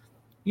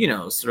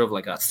sort of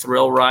like a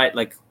thrill ride.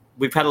 Like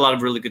we've had a lot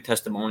of really good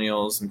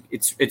testimonials, and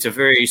it's a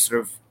very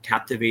sort of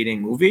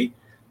captivating movie.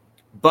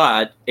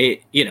 But you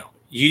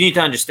need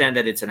to understand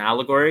that it's an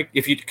allegory.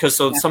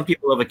 Some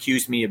people have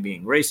accused me of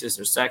being racist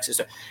or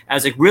sexist. I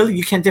was like, really,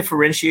 you can't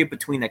differentiate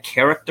between a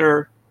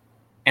character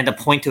and a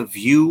point of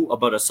view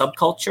about a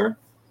subculture?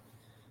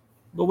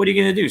 But what are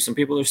you going to do? Some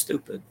people are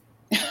stupid.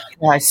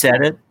 I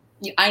said it.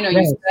 I know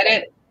you said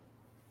it.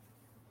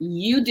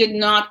 You did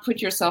not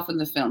put yourself in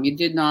the film. You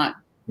did not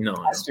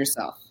test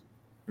yourself.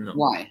 No.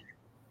 Why?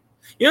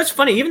 It's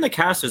funny. Even the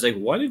cast was like,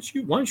 "Why weren't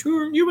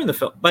you in the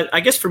film?" But I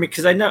guess for me,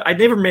 because I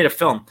never made a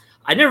film.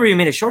 I never even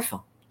made a short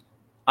film.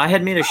 I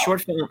had made a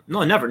short film.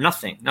 No, never.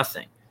 Nothing.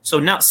 So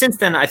now, since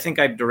then, I think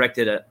I've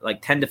directed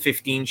 10 to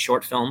 15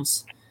 short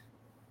films.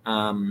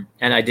 And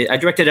I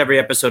directed every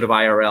episode of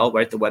IRL,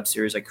 right? The web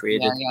series I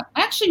created. Yeah.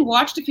 I actually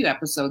watched a few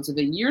episodes of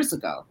it years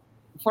ago,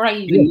 before I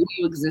even knew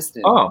you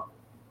existed. Oh,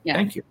 yeah.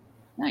 Thank you.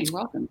 Yeah, you're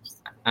welcome.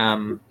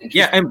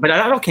 But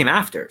that all came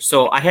after.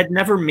 So I had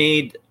never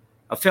made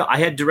a film. I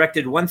had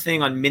directed one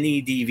thing on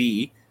mini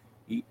DV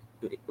in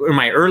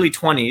my early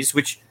 20s,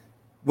 which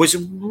was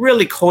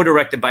really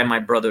co-directed by my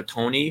brother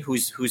Tony,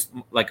 who's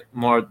like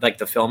more like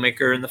the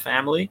filmmaker in the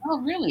family. Oh,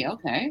 really?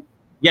 Okay.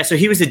 Yeah, so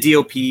he was a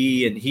DOP,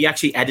 and he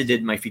actually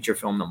edited my feature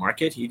film, The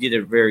Market. He did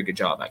a very good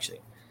job,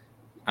 actually.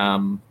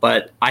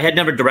 But I had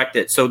never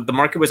directed. So The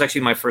Market was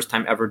actually my first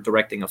time ever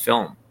directing a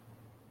film.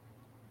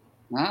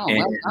 Wow, And-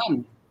 well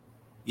done.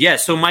 Yeah,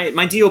 so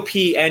my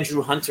DOP,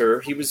 Andrew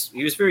Hunter, he was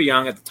very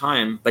young at the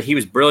time, but he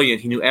was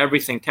brilliant. He knew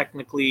everything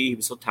technically. He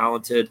was so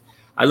talented.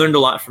 I learned a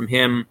lot from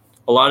him.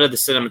 A lot of the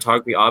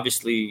cinematography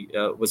obviously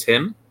was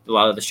him. A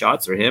lot of the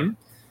shots are him.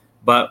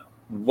 But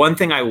one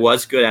thing I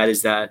was good at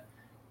is that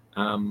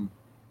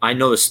I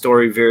know the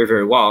story very,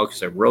 very well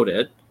because I wrote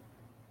it.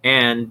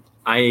 And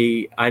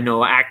I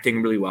know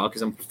acting really well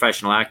because I'm a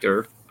professional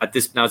actor. At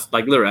this now, it's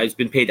like literally, I've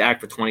been paid to act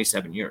for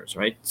 27 years,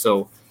 right?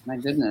 So My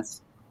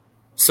goodness.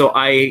 So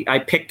I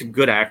picked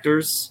good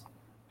actors.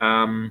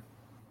 Julian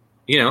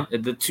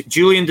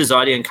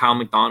Dezadi and Kyle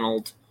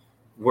McDonald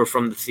were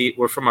from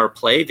our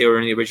play. They were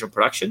in the original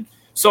production.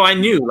 So I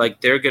knew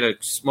like they're gonna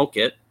smoke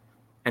it.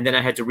 And then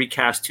I had to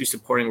recast 2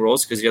 supporting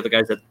roles because the other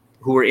guys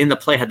who were in the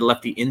play had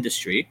left the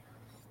industry.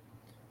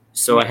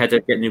 So I had to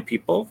get new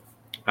people.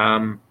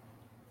 And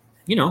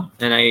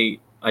I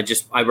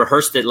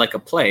rehearsed it like a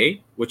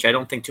play, which I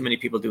don't think too many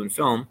people do in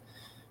film.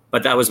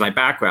 But that was my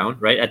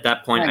background, right? At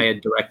that point, Right. I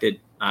had directed,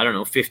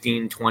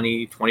 15,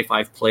 20,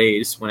 25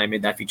 plays when I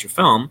made that feature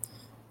film.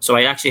 So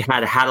I actually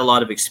had a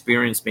lot of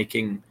experience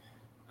making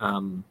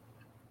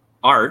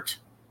art,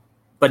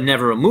 but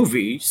never a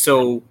movie.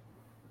 So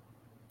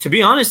to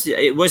be honest,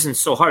 it wasn't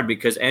so hard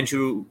because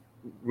Andrew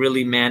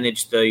really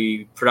managed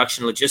the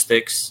production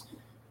logistics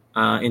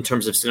in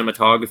terms of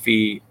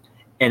cinematography.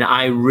 And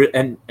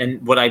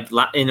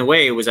in a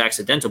way, it was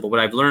accidental. But what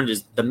I've learned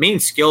is the main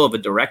skill of a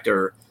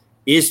director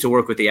is to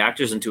work with the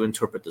actors and to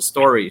interpret the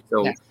story.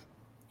 So Yes.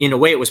 in a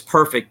way, it was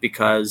perfect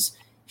because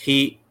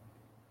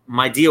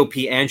my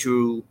DOP,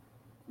 Andrew,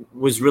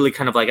 was really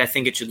kind of like, I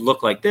think it should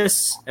look like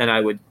this. And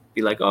I would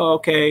be like, oh,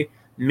 okay,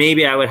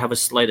 maybe I would have a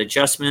slight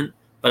adjustment,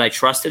 but I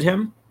trusted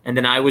him. And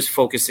then I was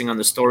focusing on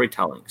the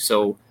storytelling.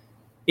 So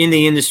in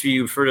the industry,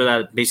 you refer to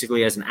that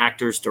basically as an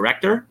actor's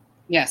director.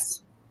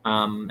 Yes.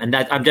 And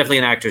that I'm definitely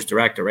an actor's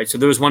director, right? So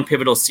there was one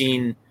pivotal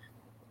scene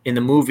in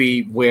the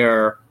movie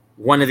where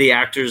one of the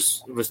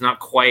actors was not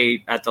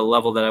quite at the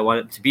level that I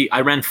wanted to be.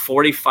 I ran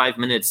 45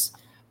 minutes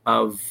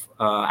of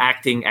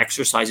acting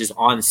exercises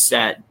on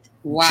set.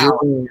 Wow.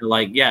 During,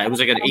 it was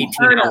like an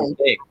 18-hour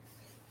day.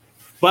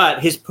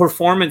 But his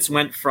performance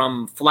went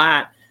from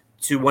flat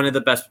to one of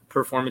the best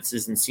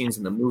performances and scenes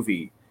in the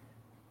movie.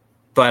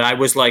 But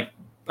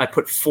I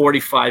put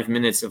 45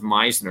 minutes of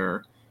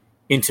Meisner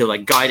into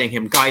like guiding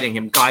him,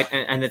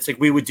 and it's like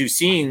we would do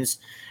scenes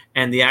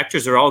and the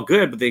actors are all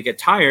good, but they get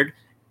tired.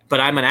 But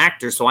I'm an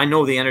actor, so I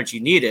know the energy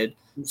needed.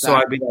 Exactly. So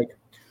I'd be like,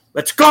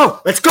 let's go.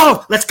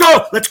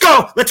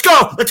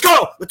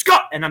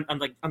 And I'm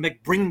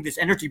like, bring this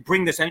energy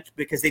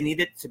because they need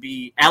it to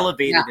be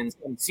elevated in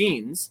some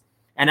scenes.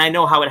 And I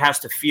know how it has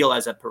to feel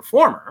as a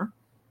performer.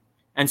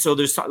 And so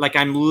there's like,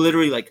 I'm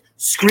literally like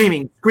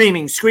screaming.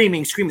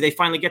 They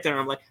finally get there and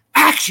I'm like,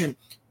 action.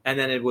 And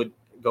then it would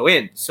go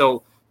in.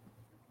 So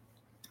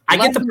I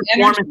get the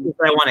performances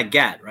that I want to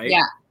get, right?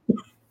 Yeah.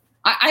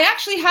 I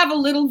actually have a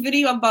little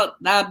video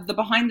about the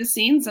behind the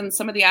scenes, and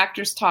some of the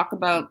actors talk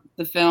about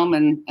the film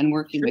and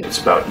working with it.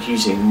 It's about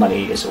using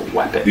money as a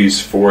weapon.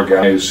 These 4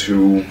 guys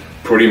who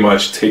pretty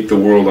much take the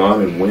world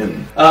on and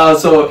win.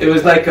 So it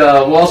was like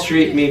Wall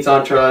Street meets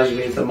Entourage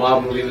meets a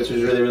mob movie, which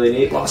was really, really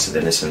neat. Loss of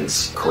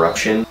innocence,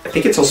 corruption. I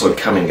think it's also a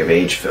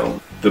coming-of-age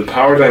film. The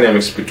power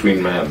dynamics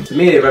between men. To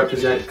me, they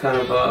represent kind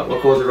of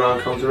what goes around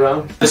comes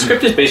around. The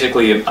script is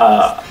basically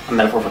a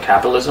metaphor for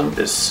capitalism.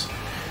 This,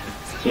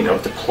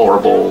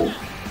 deplorable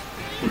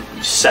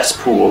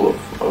cesspool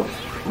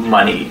of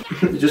money.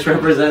 It just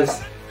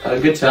represents a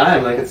good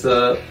time. Like, it's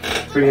a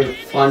pretty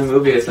fun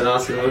movie. It's an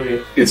awesome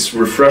movie. It's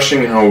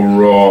refreshing how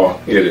raw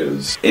it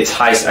is. It's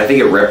high. I think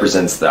it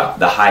represents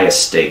the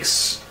highest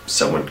stakes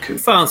someone could. You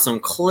found some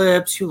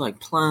clips. You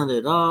planned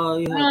it all.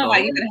 I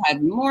even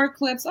had more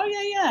clips. Oh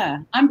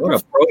yeah. I'm what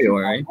a pro you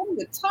are, right? What are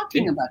you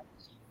talking about?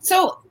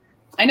 So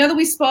I know that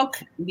we spoke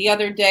the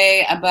other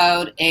day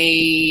about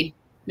a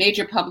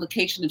major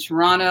publication in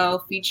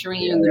Toronto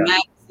featuring you in the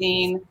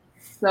magazine.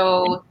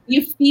 So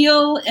you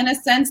feel, in a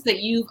sense,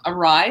 that you've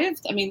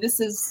arrived? I mean, this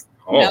is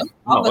all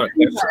the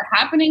things that are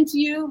happening to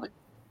you.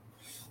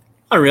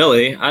 Not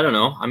really. I don't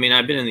know. I mean,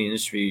 I've been in the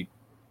industry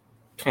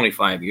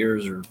 25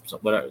 years or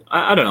whatever.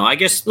 I don't know. I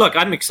guess, look,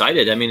 I'm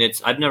excited. I mean,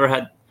 I've never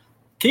had,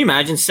 can you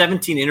imagine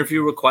 17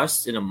 interview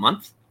requests in a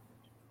month?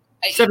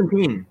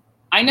 17.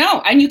 I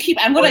know. And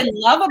what I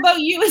love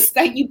about you is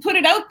that you put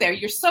it out there.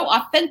 You're so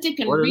authentic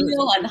and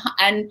real.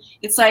 And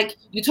it's like,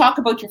 you talk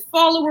about your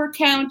follower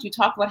count. You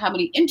talk about how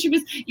many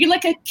interviews. You're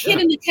like a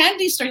kid in the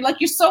candy store.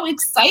 You're so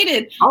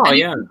excited. Oh,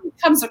 it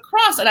comes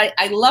across. And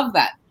I love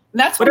that. And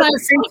that's what at the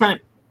same time,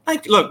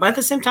 but at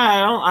the same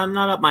time, I'm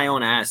not up my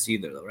own ass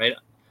either, though, right?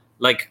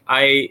 Like,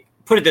 I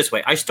put it this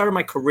way. I started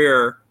my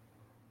career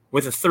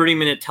with a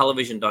 30-minute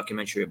television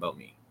documentary about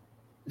me.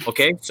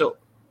 Okay? So,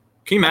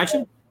 can you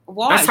imagine?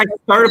 Why? That's how I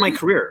started my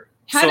career.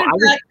 How did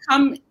that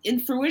come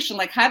in fruition?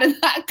 Like, how did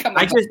that come?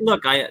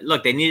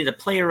 They needed a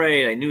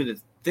playwright. I knew the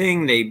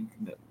thing. They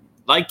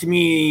liked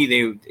me.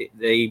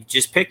 They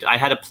just picked. I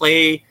had a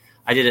play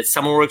I did at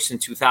Summerworks in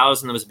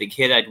 2000. That was a big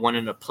hit. I'd won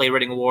a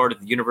playwriting award at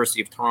the University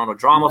of Toronto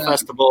Drama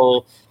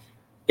Festival.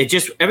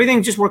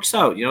 everything just works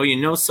out. You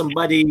know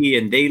somebody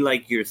and they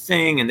like your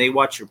thing and they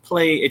watch your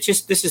play. It's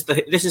just this is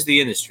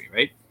the industry,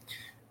 right?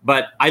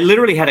 But I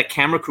literally had a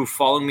camera crew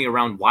following me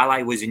around while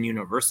I was in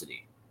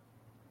university.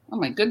 Oh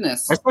my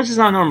goodness. This is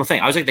not a normal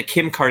thing. I was like the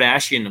Kim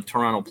Kardashian of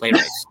Toronto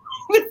playwrights.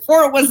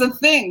 Before it was a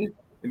thing.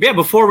 Yeah,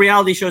 before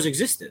reality shows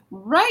existed.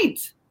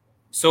 Right.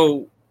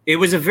 So it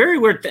was a very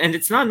weird and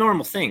it's not a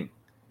normal thing.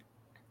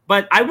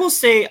 But I will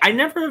say I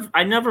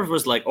never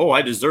was like, oh,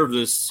 I deserve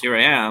this. Here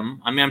I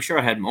am. I mean, I'm sure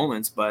I had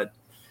moments, but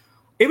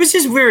it was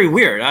just very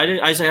weird. I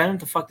was like, I don't know what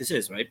the fuck this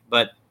is, right?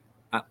 But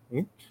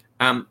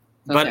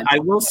but I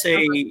will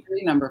say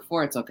number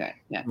 4, it's okay.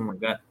 Yeah. Oh my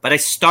God. But I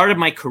started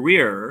my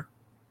career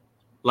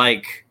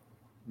like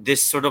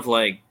this sort of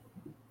like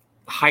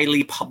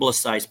highly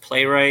publicized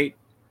playwright.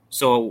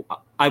 So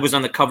I was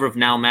on the cover of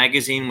Now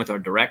magazine with our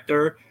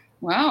director.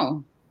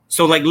 Wow.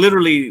 So like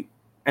literally,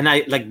 and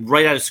I like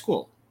right out of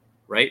school,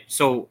 right?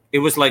 So it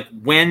was like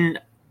when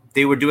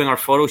they were doing our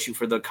photo shoot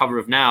for the cover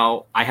of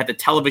Now, I had the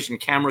television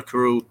camera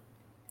crew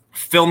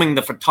filming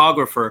the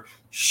photographer,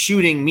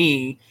 shooting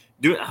me.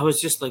 I was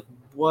just like,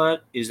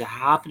 what is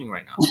happening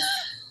right now?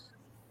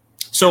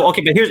 So,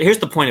 okay, but here's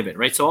the point of it,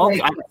 right? So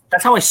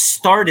that's how I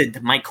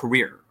started my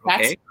career,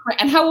 okay?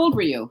 And how old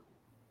were you?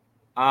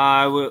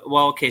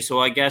 Well, okay, so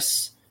I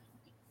guess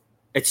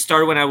it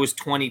started when I was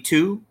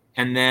 22,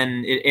 and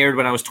then it aired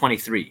when I was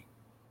 23.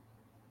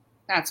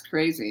 That's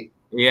crazy.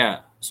 Yeah,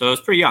 so it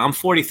was pretty young. I'm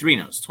 43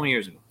 now. It's 20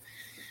 years ago.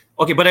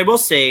 Okay, but I will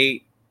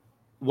say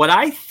what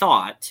I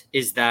thought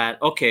is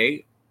that,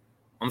 okay,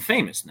 I'm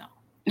famous now,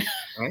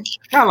 right?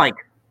 Not like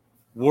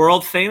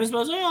world famous, but I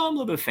was like, oh, I'm a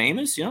little bit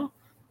famous, you know?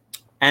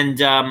 And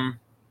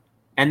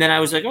then I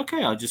was like,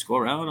 okay, I'll just go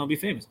around and I'll be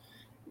famous.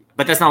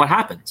 But that's not what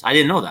happens. I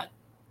didn't know that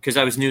because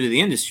I was new to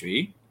the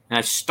industry. And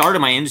I started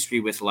my industry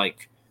with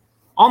like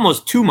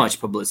almost too much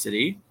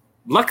publicity.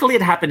 Luckily,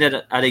 it happened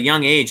at a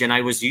young age and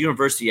I was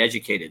university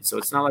educated. So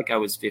it's not like I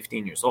was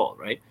 15 years old,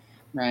 right?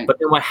 Right. But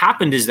then what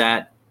happened is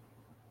that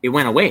it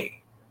went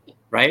away,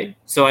 right?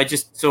 So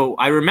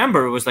I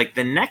remember it was like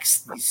the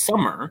next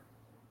summer,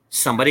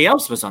 somebody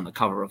else was on the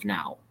cover of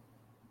Now.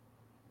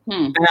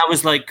 And I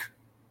was like,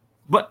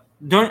 but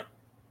don't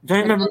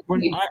remember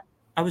when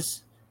I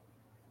was,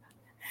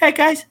 hey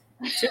guys.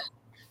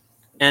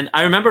 And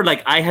I remember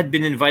like I had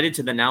been invited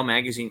to the Now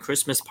magazine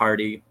Christmas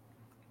party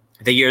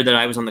the year that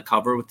I was on the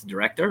cover with the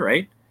director,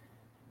 right?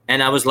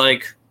 And I was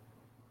like,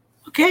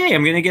 okay,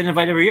 I'm going to get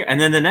invited every year.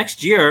 And then the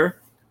next year,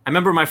 I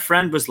remember my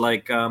friend was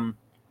like,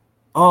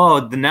 oh,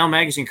 the Now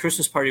magazine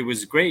Christmas party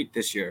was great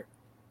this year.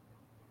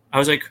 I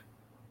was like,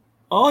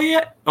 oh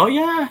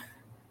yeah.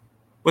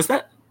 Was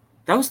that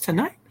was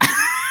tonight?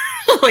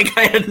 Like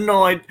I had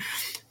no idea.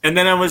 And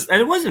then and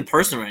it wasn't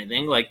personal or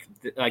anything. Like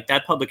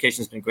that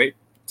publication's been great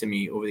to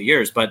me over the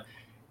years, but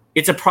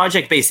it's a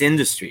project-based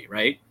industry,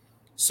 right?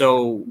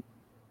 So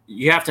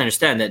you have to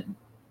understand that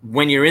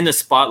when you're in the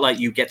spotlight,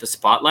 you get the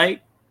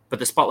spotlight, but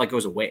the spotlight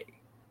goes away.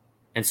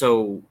 And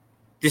so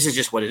this is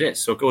just what it is.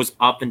 So it goes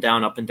up and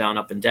down, up and down,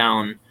 up and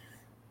down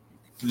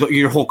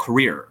your whole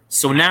career.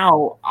 So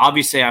now,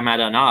 obviously, I'm at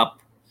an up,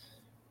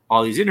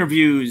 all these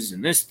interviews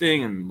and this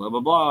thing and blah, blah,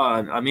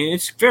 blah. I mean,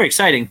 it's very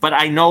exciting, but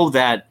I know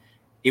that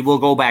it will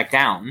go back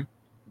down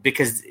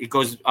because it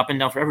goes up and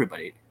down for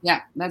everybody.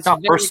 Yeah, that's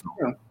not very personal.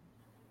 true.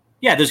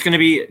 Yeah, there's gonna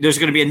be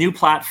a new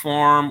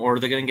platform, or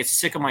they're gonna get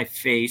sick of my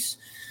face.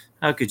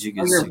 How could you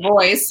get your sick?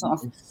 Voice?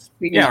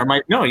 Yeah,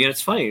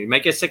 it's funny. You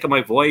might get sick of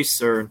my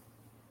voice, or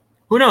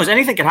who knows?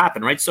 Anything could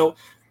happen, right? So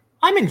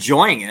I'm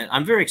enjoying it.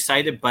 I'm very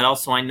excited, but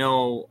also I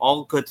know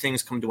all good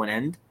things come to an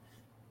end.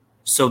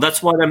 So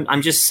that's what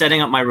I'm just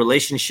setting up my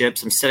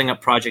relationships. I'm setting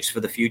up projects for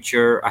the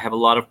future. I have a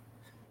lot of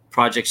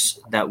projects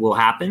that will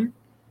happen.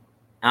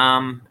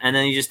 And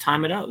then you just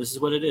time it out. This is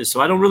what it is.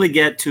 So I don't really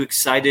get too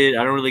excited.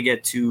 I don't really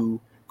get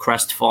too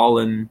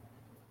crestfallen.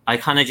 I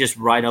kind of just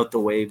ride out the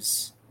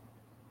waves.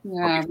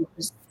 Yeah, which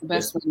is the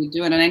best way to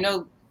do it. And I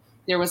know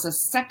there was a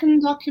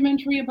second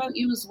documentary about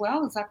you as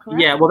well. Is that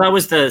correct? Yeah, well, that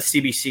was the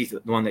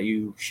CBC, the one that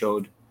you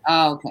showed.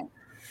 Oh, okay.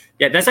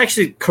 Yeah, that's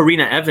actually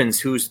Karina Evans,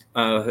 who's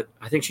I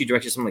think she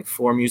directed some like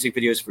 4 music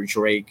videos for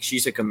Drake.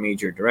 She's like a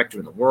major director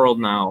in the world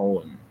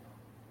now, and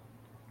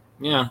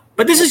yeah.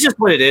 But this is just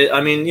what it is.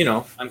 I mean,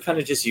 I'm kind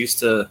of just used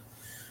to.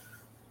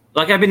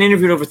 Like I've been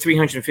interviewed over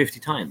 350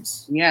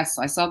 times. Yes,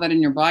 I saw that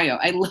in your bio.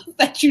 I love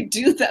that you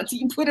do that.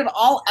 You put it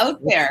all out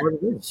there.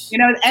 That's what it is.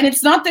 And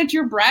it's not that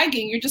you're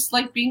bragging. You're just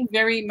like being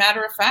very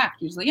matter of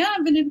fact. You're just like, yeah,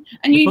 I've been in,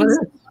 and you even say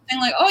something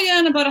like, oh yeah,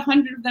 and about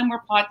 100 of them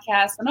were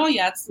podcasts, and oh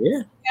yeah, it's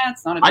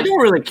not. I don't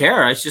really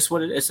care. It's just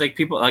what it is. It's like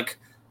people like.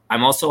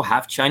 I'm also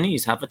half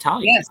Chinese, half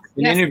Italian. Yes,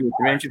 interviewed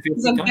 350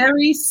 It's a times.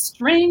 very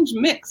strange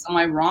mix. Am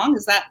I wrong?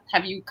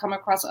 Have you come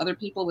across other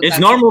people with It's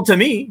that? normal to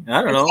me.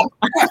 I don't know.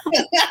 Of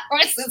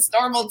course, it's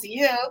normal to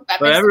you.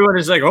 But everyone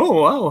is like,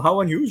 oh, wow,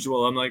 how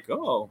unusual. I'm like,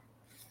 oh,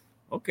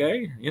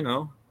 okay,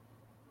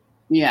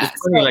 Yeah.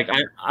 It's funny, like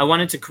I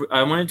wanted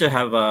to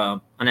have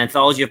an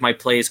anthology of my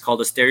plays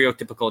called A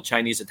Stereotypical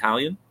Chinese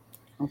Italian.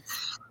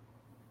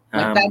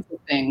 That's the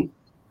thing.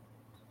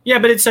 Yeah,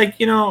 but it's like,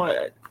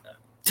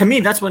 to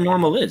me, that's what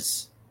normal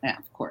is. Yeah,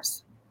 of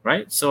course.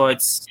 right? So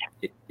it's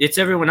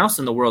everyone else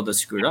in the world that's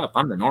screwed up.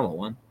 I'm the normal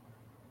one.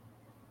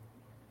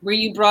 Were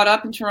you brought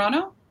up in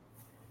Toronto?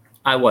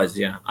 I was,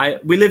 yeah.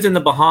 We lived in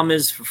the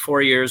Bahamas for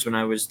 4 years when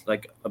I was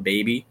like a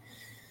baby.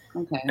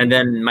 Okay. And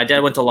then my dad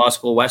went to law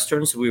school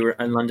Western, so we were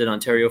in London,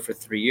 Ontario for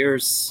 3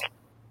 years.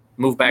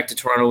 Moved back to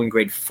Toronto in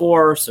grade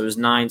 4, so it was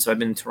 9. So I've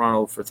been in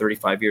Toronto for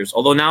 35 years.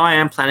 Although now I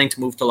am planning to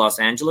move to Los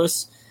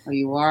Angeles. Oh,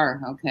 you are?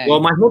 Okay. Well,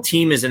 my whole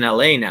team is in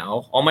LA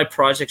now. All my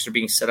projects are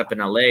being set up in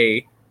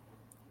LA.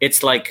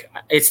 It's like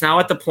it's now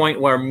at the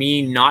point where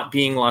me not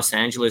being Los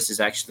Angeles is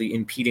actually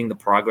impeding the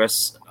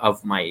progress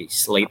of my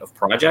slate of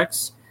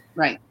projects.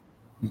 Right.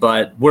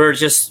 But we're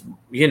just,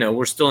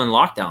 we're still in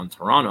lockdown,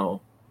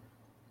 Toronto.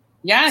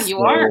 Yeah, you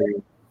are.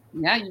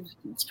 Yeah,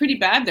 it's pretty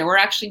bad there. We're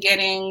actually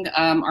getting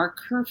our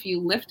curfew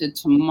lifted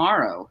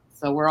tomorrow.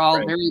 So we're all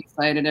very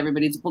excited.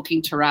 Everybody's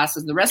booking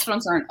terraces. The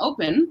restaurants aren't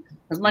open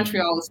because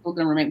Montreal is still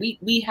going to remain.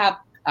 We have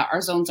our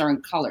zones are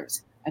in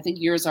colors. I think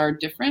yours are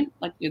different.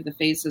 Like the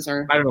phases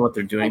are. I don't know what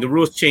they're doing. The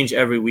rules change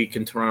every week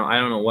in Toronto. I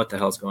don't know what the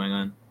hell's going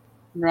on.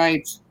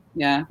 Right.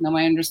 Yeah. No,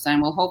 I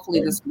understand. Well,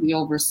 hopefully this will be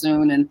over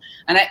soon. And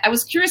I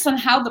was curious on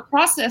how the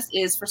process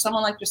is for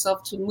someone like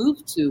yourself to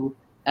move to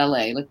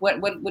LA. Like what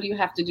do you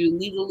have to do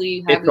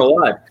legally? It's a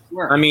lot.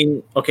 I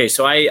mean, okay,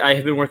 so I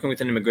have been working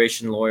with an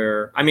immigration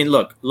lawyer. I mean,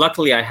 look,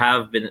 luckily I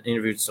have been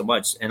interviewed so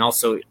much, and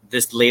also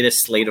this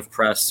latest slate of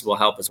press will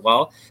help as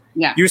well.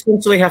 Yeah. You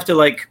essentially have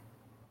to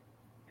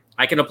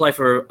I can apply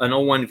for an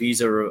O1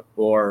 visa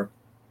or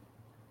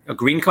a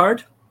green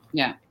card.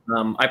 Yeah.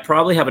 I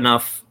probably have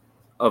enough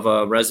of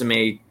a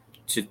resume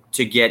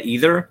to get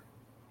either.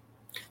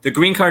 The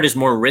green card is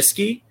more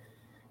risky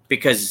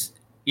because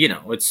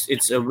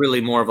it's a really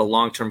more of a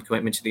long-term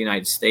commitment to the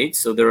United States.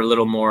 So they're a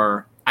little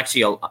more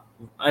actually.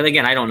 And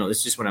again, I don't know. This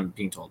is just what I'm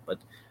being told, but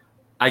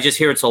I just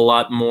hear it's a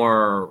lot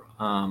more.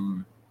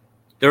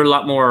 They're a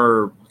lot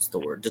more. What's the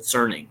word?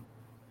 Discerning.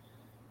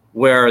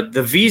 Where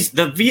the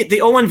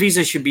O1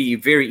 visa should be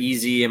very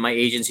easy, and my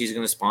agency is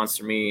going to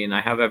sponsor me, and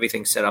I have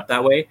everything set up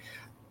that way.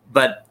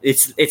 But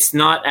it's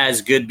not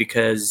as good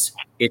because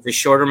it's a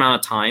shorter amount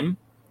of time,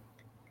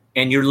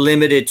 and you're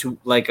limited to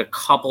like a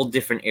couple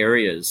different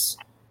areas.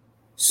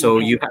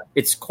 So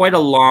it's quite a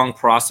long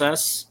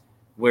process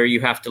where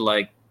you have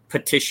to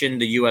petition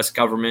the U.S.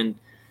 government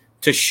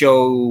to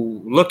show,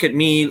 look at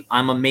me,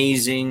 I'm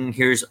amazing.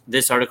 Here's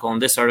this article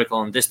and this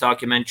article and this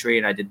documentary,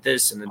 and I did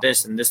this and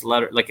this and this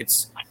letter.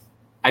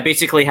 I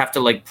basically have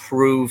to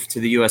prove to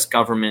the U.S.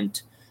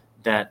 government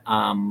that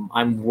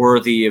I'm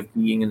worthy of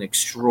being an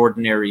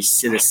extraordinary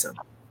citizen.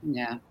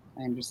 Yeah,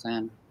 I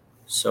understand.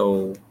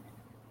 So,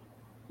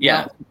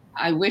 yeah. Well,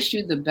 I wish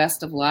you the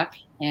best of luck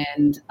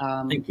and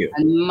thank you.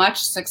 And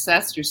much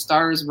success. Your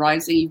star is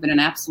rising. You've been an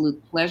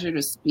absolute pleasure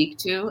to speak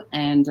to.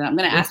 And I'm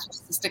going to ask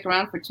you to stick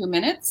around for 2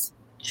 minutes.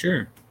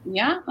 Sure.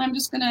 Yeah, I'm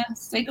just going to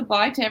say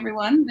goodbye to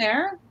everyone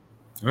there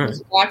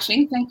who's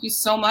watching. Thank you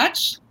so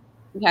much.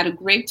 We had a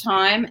great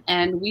time,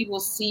 and we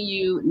will see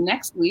you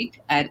next week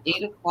at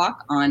 8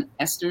 o'clock on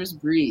Esther's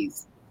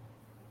Breeze.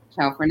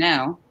 Ciao for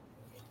now.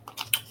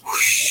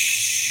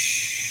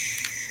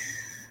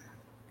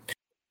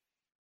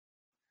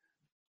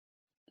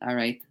 All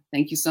right.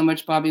 Thank you so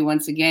much, Bobby,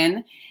 once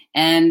again.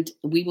 And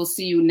we will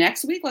see you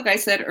next week, like I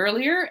said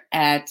earlier,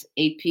 at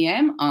 8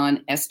 p.m.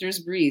 on Esther's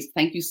Breeze.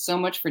 Thank you so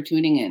much for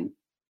tuning in.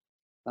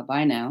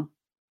 Bye-bye now.